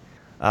seen it.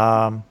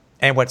 And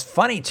what's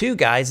funny, too,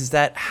 guys, is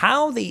that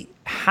how the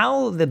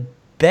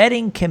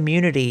betting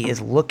community is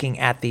looking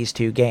at these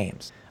 2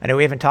 games. I know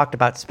we haven't talked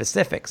about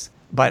specifics,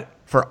 but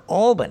for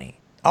Albany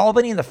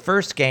in the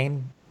first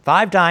game,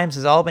 5 dimes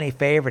is Albany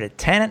favored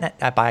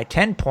by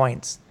 10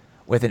 points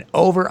with an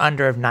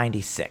over-under of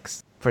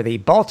 96. For the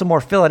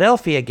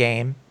Baltimore-Philadelphia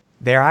game,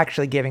 they're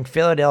actually giving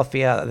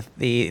Philadelphia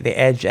the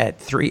edge at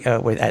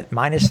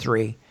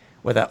 -3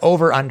 with an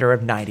over-under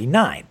of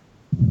 99.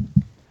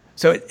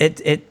 So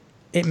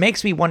it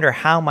makes me wonder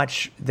how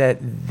much that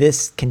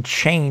this can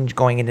change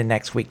going into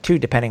next week too,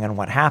 depending on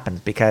what happens.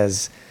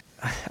 Because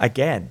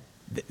again,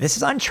 this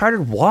is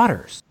uncharted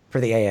waters for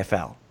the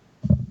AFL.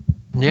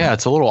 Yeah,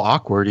 it's a little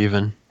awkward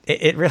even.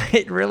 It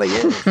really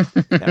is.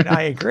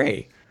 I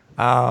agree.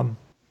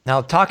 Now Now,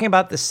 talking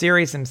about the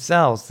series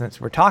themselves, since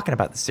we're talking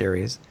about the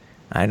series,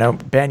 I know,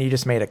 Ben, you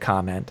just made a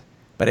comment,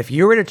 but if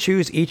you were to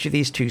choose each of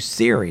these two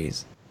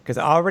series, because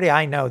already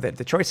I know that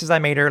the choices I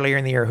made earlier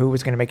in the year, who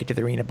was going to make it to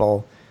the Arena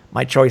Bowl,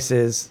 my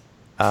choices,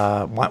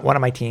 one of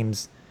my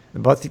teams,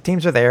 both the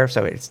teams are there,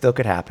 so it still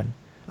could happen.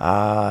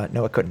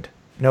 No, it couldn't.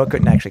 No, it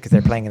couldn't actually, because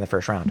they're playing in the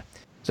first round.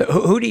 So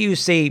who do you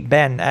see,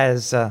 Ben,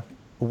 as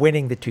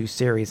winning the two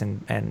series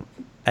and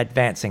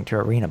advancing to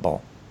Arena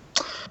Bowl?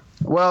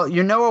 Well,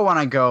 I want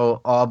to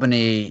go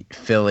Albany,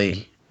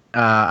 Philly.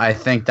 I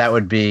think that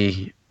would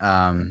be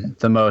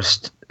the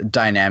most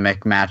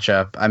dynamic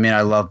matchup. I mean, I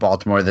love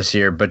Baltimore this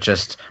year, but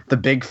just the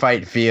big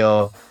fight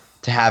feel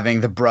to having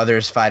the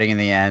brothers fighting in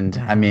the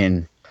end. I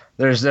mean,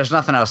 there's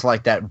nothing else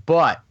like that.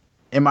 But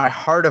in my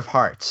heart of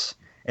hearts,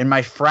 in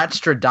my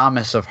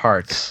Fratstradamus of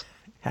hearts,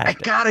 I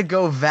gotta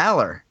go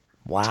Valor.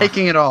 Wow.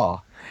 Taking it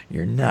all.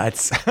 You're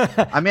nuts.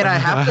 I mean, I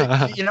have to,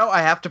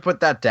 I have to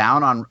put that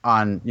down on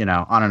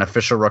an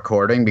official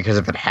recording, because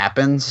if it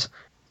happens,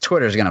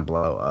 Twitter's going to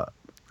blow up.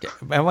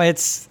 Well,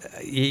 as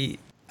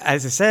I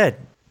said,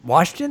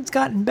 Washington's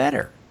gotten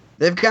better.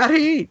 They've got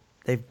heat.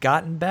 They've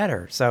gotten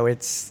better. So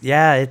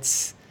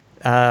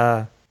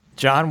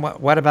John,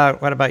 what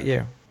about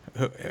you?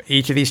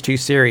 Each of these two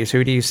series,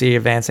 who do you see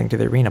advancing to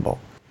the Arena Bowl?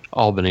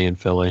 Albany and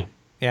Philly.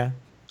 Yeah.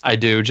 I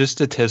do, just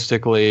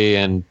statistically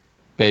and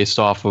based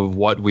off of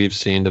what we've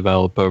seen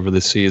develop over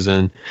the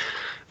season,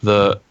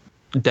 the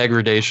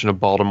degradation of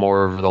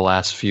Baltimore over the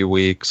last few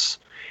weeks,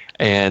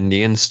 and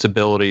the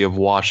instability of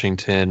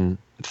Washington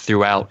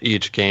throughout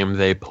each game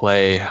they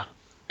play.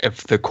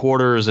 If the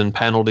quarters and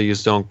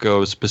penalties don't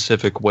go a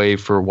specific way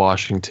for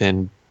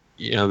Washington,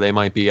 they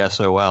might be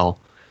SOL.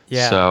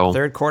 Yeah, so,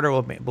 third quarter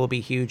will be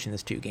huge in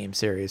this 2-game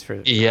series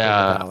for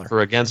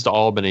against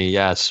Albany,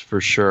 yes,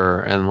 for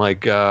sure. And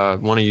like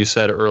one of you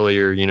said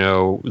earlier,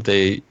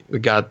 they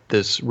got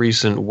this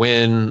recent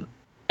win,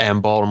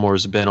 and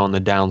Baltimore's been on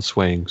the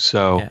downswing,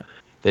 so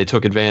they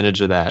took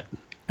advantage of that.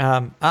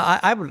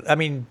 I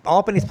mean,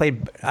 Albany's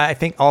played. I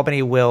think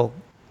Albany will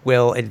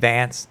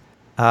advance.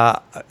 I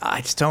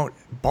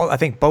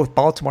think both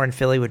Baltimore and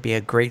Philly would be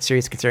a great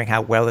series, considering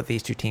how well that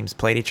these two teams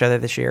played each other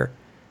this year.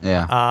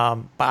 Yeah.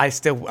 But I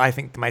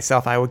think to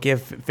myself, I would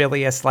give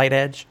Philly a slight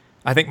edge.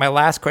 I think my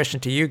last question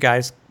to you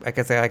guys, like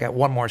I said, I got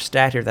one more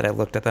stat here that I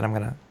looked at that I'm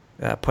going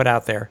to put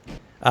out there.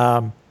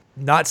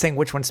 Not saying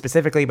which one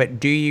specifically, but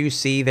do you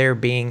see there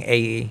being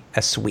a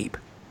sweep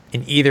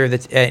in either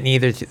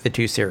the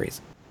two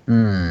series?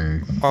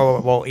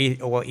 Or will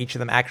each of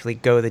them actually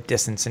go the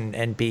distance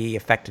and be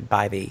affected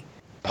by the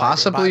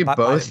possibly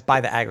both by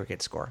the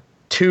aggregate score?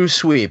 2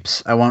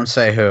 sweeps. I won't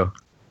say who.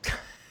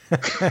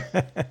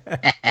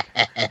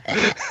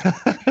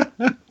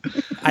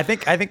 I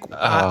think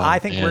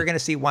we're going to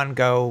see one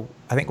go.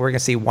 I think we're going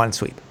to see one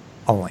sweep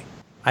only.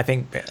 I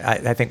think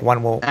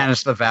one will. And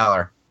it's the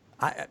Valor.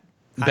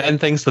 Ben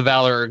thinks the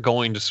Valor are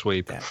going to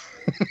sweep. Yeah.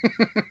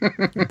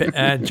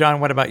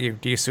 John, what about you?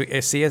 Do you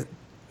see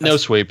no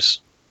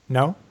sweeps?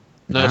 No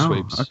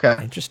sweeps. Okay,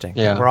 interesting.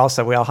 Yeah,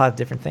 we all have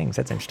different things.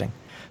 That's interesting.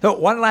 So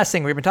one last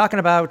thing we've been talking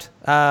about,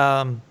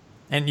 and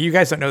you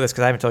guys don't know this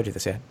because I haven't told you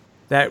this yet,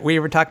 that we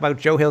were talking about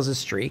Joe Hills'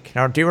 streak.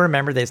 Now, do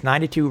remember there's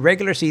 92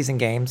 regular season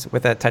games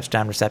with a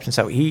touchdown reception,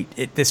 so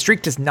the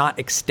streak does not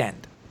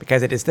extend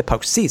because it is the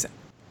postseason.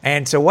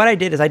 And so what I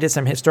did is I did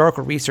some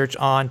historical research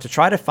to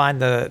try to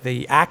find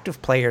the active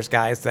players,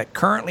 guys, that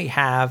currently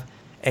have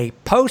a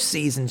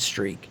postseason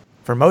streak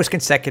for most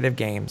consecutive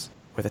games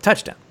with a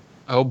touchdown.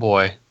 Oh,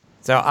 boy.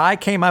 So I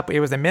came up,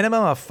 it was a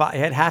minimum of 5,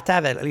 it had to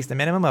have at least a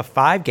minimum of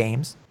 5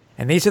 games,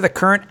 and these are the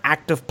current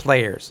active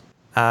players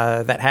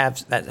that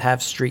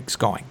have streaks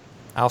going.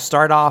 I'll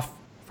start off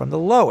from the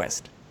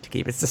lowest to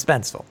keep it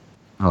suspenseful.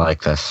 I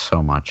like this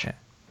so much. Yeah.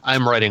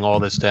 I'm writing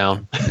all this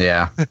down.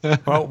 Yeah.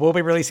 Well, we'll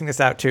be releasing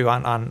this out too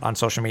on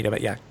social media,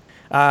 but yeah.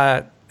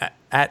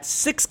 At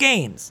 6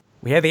 games,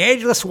 we have the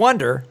ageless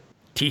wonder,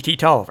 T.T.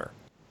 Tolliver.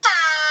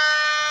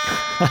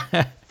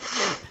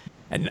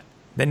 And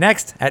the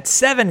next, at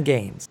 7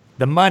 games,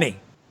 the money,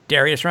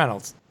 Darius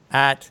Reynolds.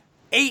 At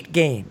 8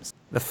 games,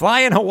 the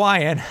flying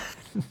Hawaiian,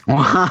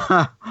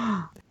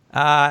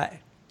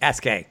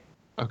 SK.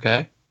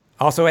 Okay.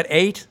 Also at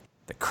 8,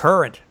 the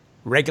current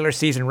regular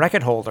season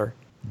record holder,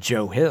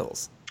 Joe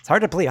Hills. It's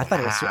hard to believe. I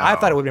thought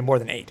it would have been more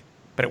than 8,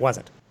 but it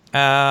wasn't.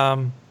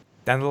 Then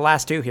the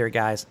last 2 here,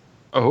 guys.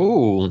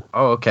 Oh,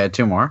 okay,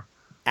 2 more.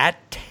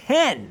 At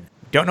 10,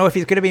 don't know if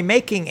he's going to be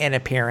making an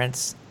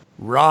appearance,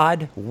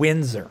 Rod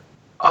Windsor.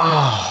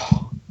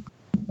 Oh.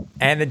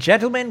 And the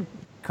gentleman,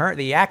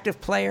 the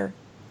active player,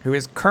 who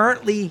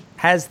currently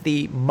has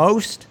the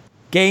most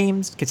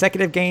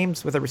consecutive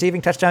games with a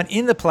receiving touchdown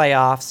in the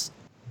playoffs,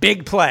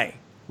 big play,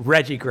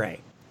 Reggie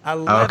Gray.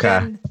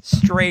 11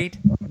 straight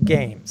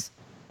games.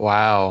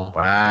 Wow.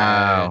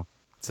 Wow.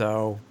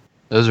 So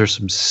those are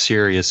some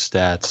serious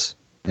stats.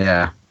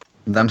 Yeah.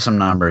 Some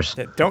numbers.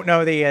 Don't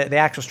know the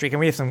actual streak, and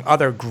we have some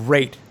other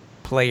great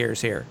players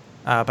here.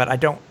 But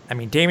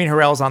Damian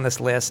Harrell's on this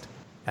list.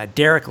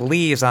 Derek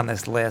Lee is on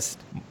this list.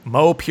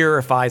 Mo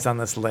Purify's on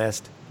this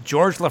list.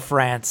 George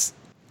LaFrance.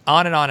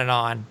 on and on and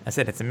on. I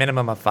said it's a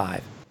minimum of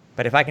 5.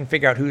 But if I can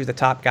figure out who the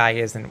top guy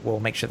is, then we'll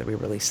make sure that we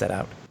release that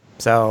out.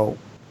 So,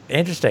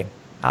 interesting.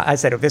 I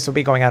said this will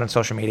be going out on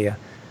social media.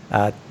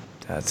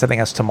 Something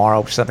else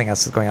tomorrow. Something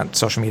else is going out on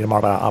social media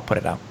tomorrow, but I'll put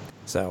it out.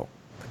 So,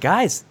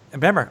 guys,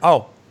 remember,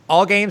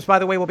 all games, by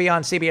the way, will be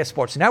on CBS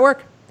Sports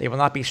Network. They will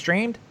not be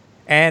streamed.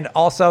 And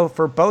also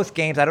for both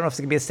games, I don't know if it's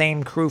going to be the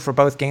same crew for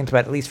both games,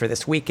 but at least for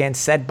this weekend,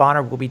 Sed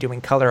Bonner will be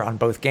doing color on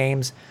both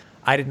games.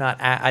 I did not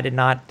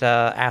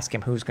ask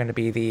him who's going to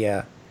be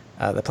the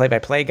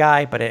play-by-play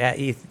guy, but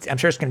I'm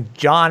sure it's going to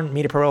John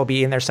Meadaparo will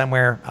be in there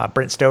somewhere.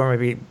 Brent Stover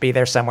may be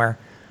there somewhere,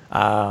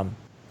 or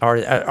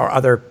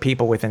other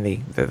people within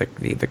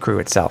the crew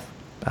itself.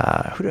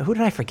 Who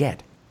did I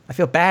forget? I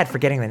feel bad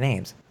forgetting the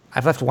names.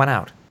 I've left one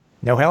out.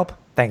 No help?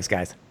 Thanks,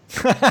 guys.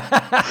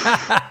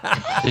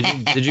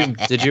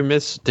 Did you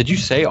miss? Did you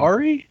say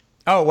Ari?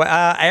 Oh,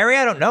 Ari,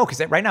 I don't know because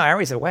right now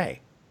Ari's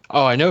away.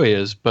 Oh, I know he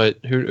is, but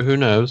who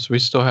knows? We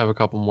still have a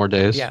couple more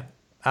days. Yeah.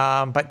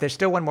 But there's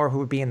still one more who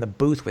would be in the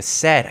booth with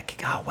Sed.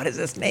 God, what is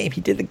his name?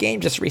 He did the game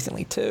just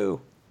recently too.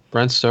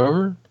 Brent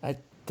Stover?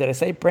 Did I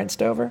say Brent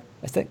Stover?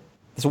 I think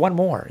there's one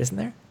more, isn't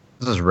there?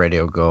 This is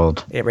Radio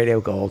Gold. Yeah,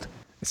 Radio Gold.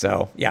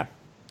 So yeah.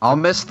 I'll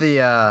miss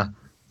the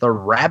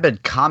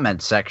rabid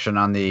comment section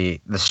on the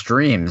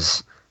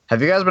streams.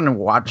 Have you guys been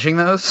watching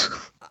those?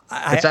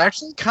 It's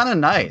actually kind of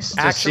nice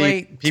to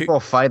see people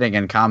fighting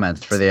in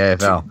comments for the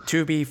AFL.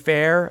 To be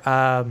fair,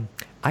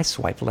 I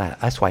swipe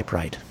left. I swipe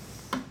right.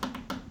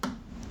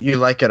 You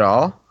like it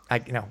all? I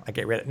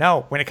get rid of.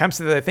 No, when it comes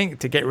to the thing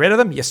to get rid of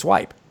them, you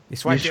swipe. You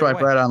swipe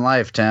right on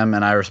life, Tim,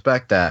 and I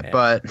respect that. Yeah.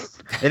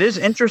 But it is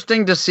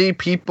interesting to see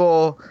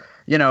people,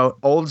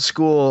 old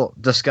school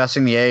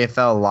discussing the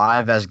AFL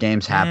live as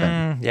games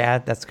happen. Yeah,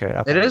 that's good.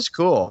 Okay. It is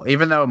cool,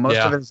 even though most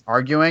of it is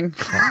arguing.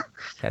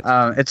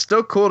 It's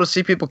still cool to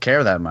see people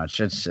care that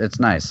much. It's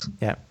nice.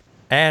 Yeah.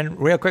 And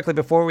real quickly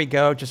before we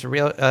go, just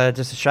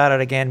a shout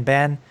out again,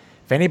 Ben.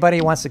 If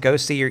anybody wants to go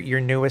see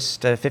your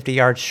newest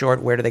 50-yard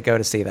short, where do they go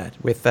to see that?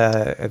 With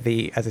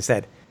as I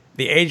said,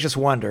 the ageless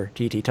wonder,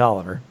 TT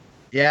Tolliver.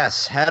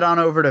 Yes, head on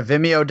over to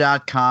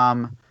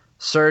Vimeo.com,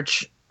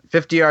 search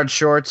 50-yard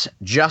shorts,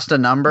 just a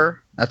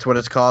number. That's what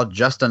it's called,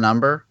 just a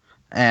number.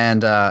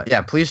 And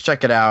please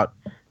check it out.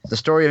 The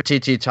story of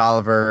TT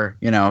Tolliver,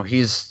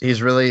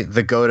 he's really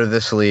the GOAT of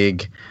this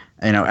league.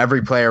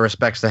 Every player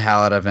respects the hell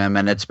out of him,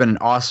 and it's been an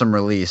awesome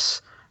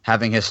release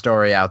having his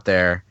story out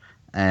there.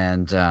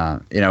 And,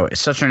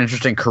 it's such an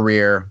interesting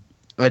career.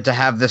 But to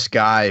have this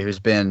guy who's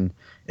been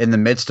in the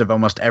midst of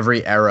almost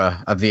every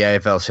era of the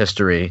AFL's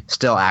history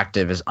still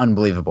active is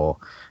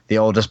unbelievable. The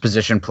oldest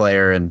position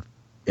player in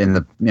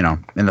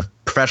the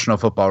professional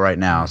football right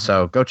now.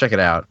 So go check it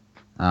out.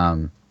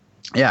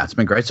 It's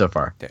been great so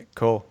far.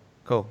 Cool.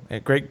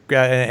 Great.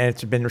 And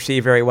it's been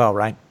received very well,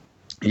 right?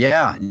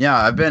 Yeah.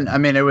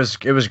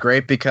 It was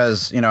great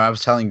because, I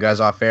was telling you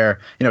guys off air,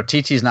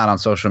 TT's not on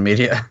social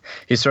media.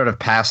 He's sort of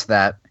past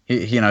that.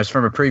 He's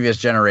from a previous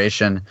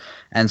generation.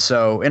 And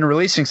so in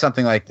releasing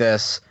something like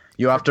this,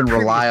 you often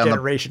rely on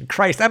generation.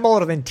 Christ, I'm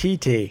older than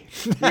TT.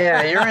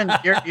 Yeah,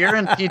 you're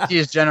in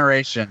TT's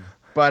generation.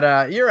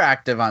 But you're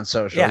active on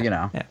social,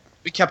 Yeah.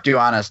 We kept you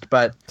honest,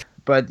 but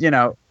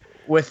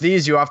with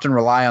these you often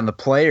rely on the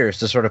players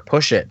to sort of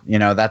push it.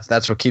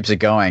 That's what keeps it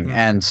going. Mm-hmm.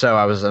 And so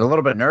I was a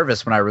little bit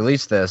nervous when I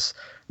released this,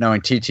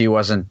 knowing TT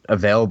wasn't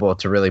available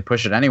to really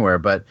push it anywhere,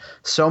 but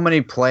so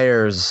many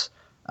players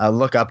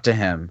look up to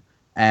him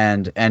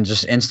and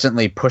just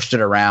instantly pushed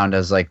it around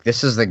as like,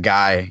 this is the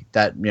guy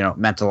that,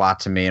 meant a lot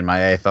to me in my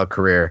AFL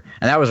career.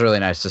 And that was really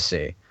nice to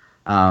see.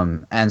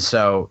 And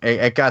so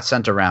it got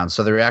sent around.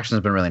 So the reaction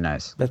has been really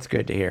nice. That's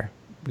good to hear.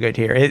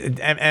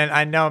 And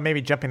I know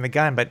maybe jumping the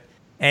gun, but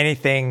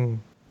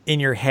anything in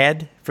your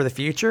head for the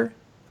future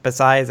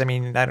besides,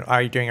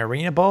 are you doing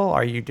ArenaBowl?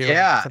 Are you doing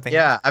something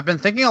else? I've been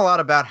thinking a lot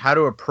about how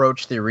to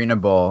approach the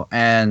ArenaBowl,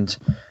 and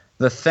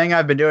the thing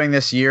I've been doing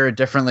this year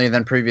differently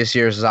than previous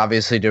years is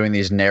obviously doing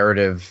these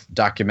narrative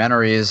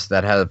documentaries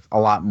that have a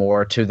lot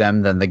more to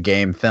them than the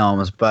game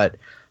films. But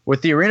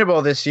with the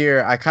ArenaBowl this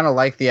year, I kind of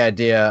like the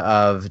idea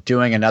of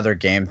doing another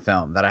game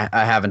film that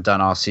I haven't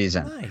done all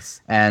season.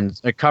 Nice.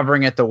 And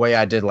covering it the way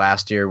I did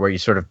last year, where you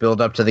sort of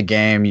build up to the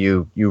game,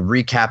 you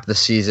recap the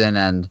season,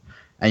 and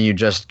you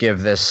just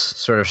give this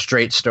sort of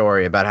straight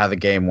story about how the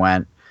game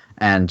went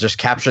and just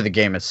capture the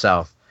game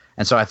itself.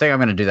 And so I think I'm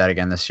going to do that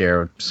again this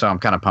year. So I'm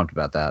kind of pumped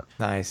about that.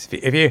 Nice.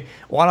 If you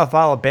want to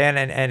follow Ben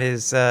and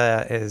his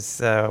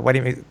what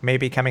he may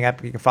be coming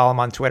up, you can follow him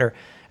on Twitter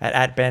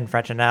at Ben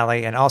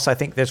Francinelli. And also, I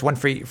think there's one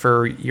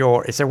for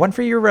your. Is there one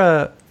for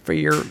your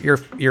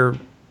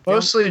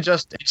Mostly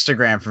just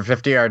Instagram for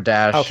 50-yard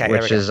dash,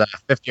 which is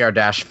 50-yard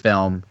dash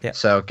film. Yep.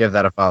 So give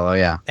that a follow.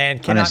 Yeah.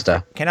 And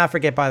cannot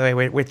forget, by the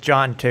way, with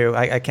John too.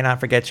 I cannot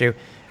forget you.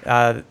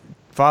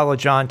 Follow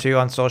John too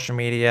on social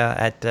media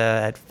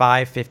at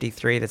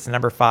 553. That's the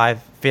number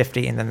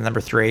 550 and then the number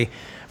 3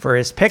 for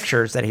his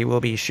pictures that he will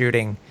be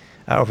shooting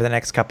over the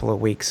next couple of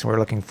weeks. We're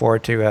looking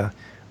forward to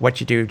what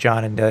you do,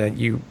 John, and I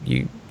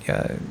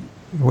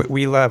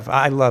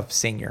love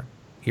seeing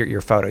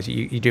your photos.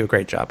 You do a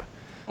great job.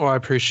 Well, I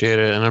appreciate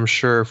it, and I'm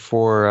sure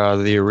for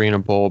the Arena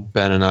Bowl,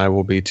 Ben and I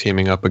will be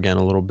teaming up again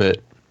a little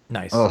bit.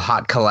 Nice. Oh,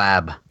 hot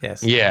collab.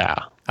 Yes. Yeah.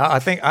 I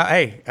think,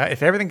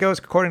 if everything goes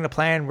according to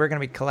plan, we're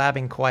going to be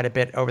collabing quite a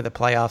bit over the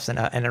playoffs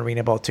and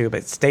Arena Bowl too.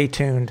 But stay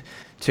tuned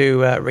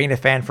to Arena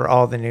Fan for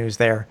all the news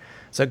there.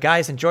 So,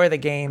 guys, enjoy the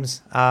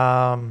games.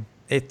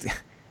 It's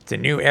a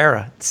new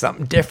era. It's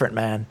something different,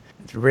 man.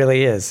 It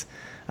really is.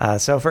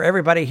 So, for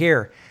everybody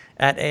here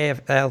at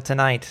AFL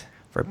Tonight,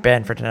 for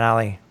Ben, for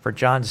Denali, for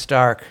John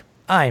Stark,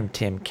 I'm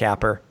Tim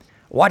Capper.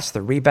 Watch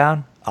the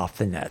rebound off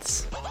the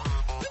nets.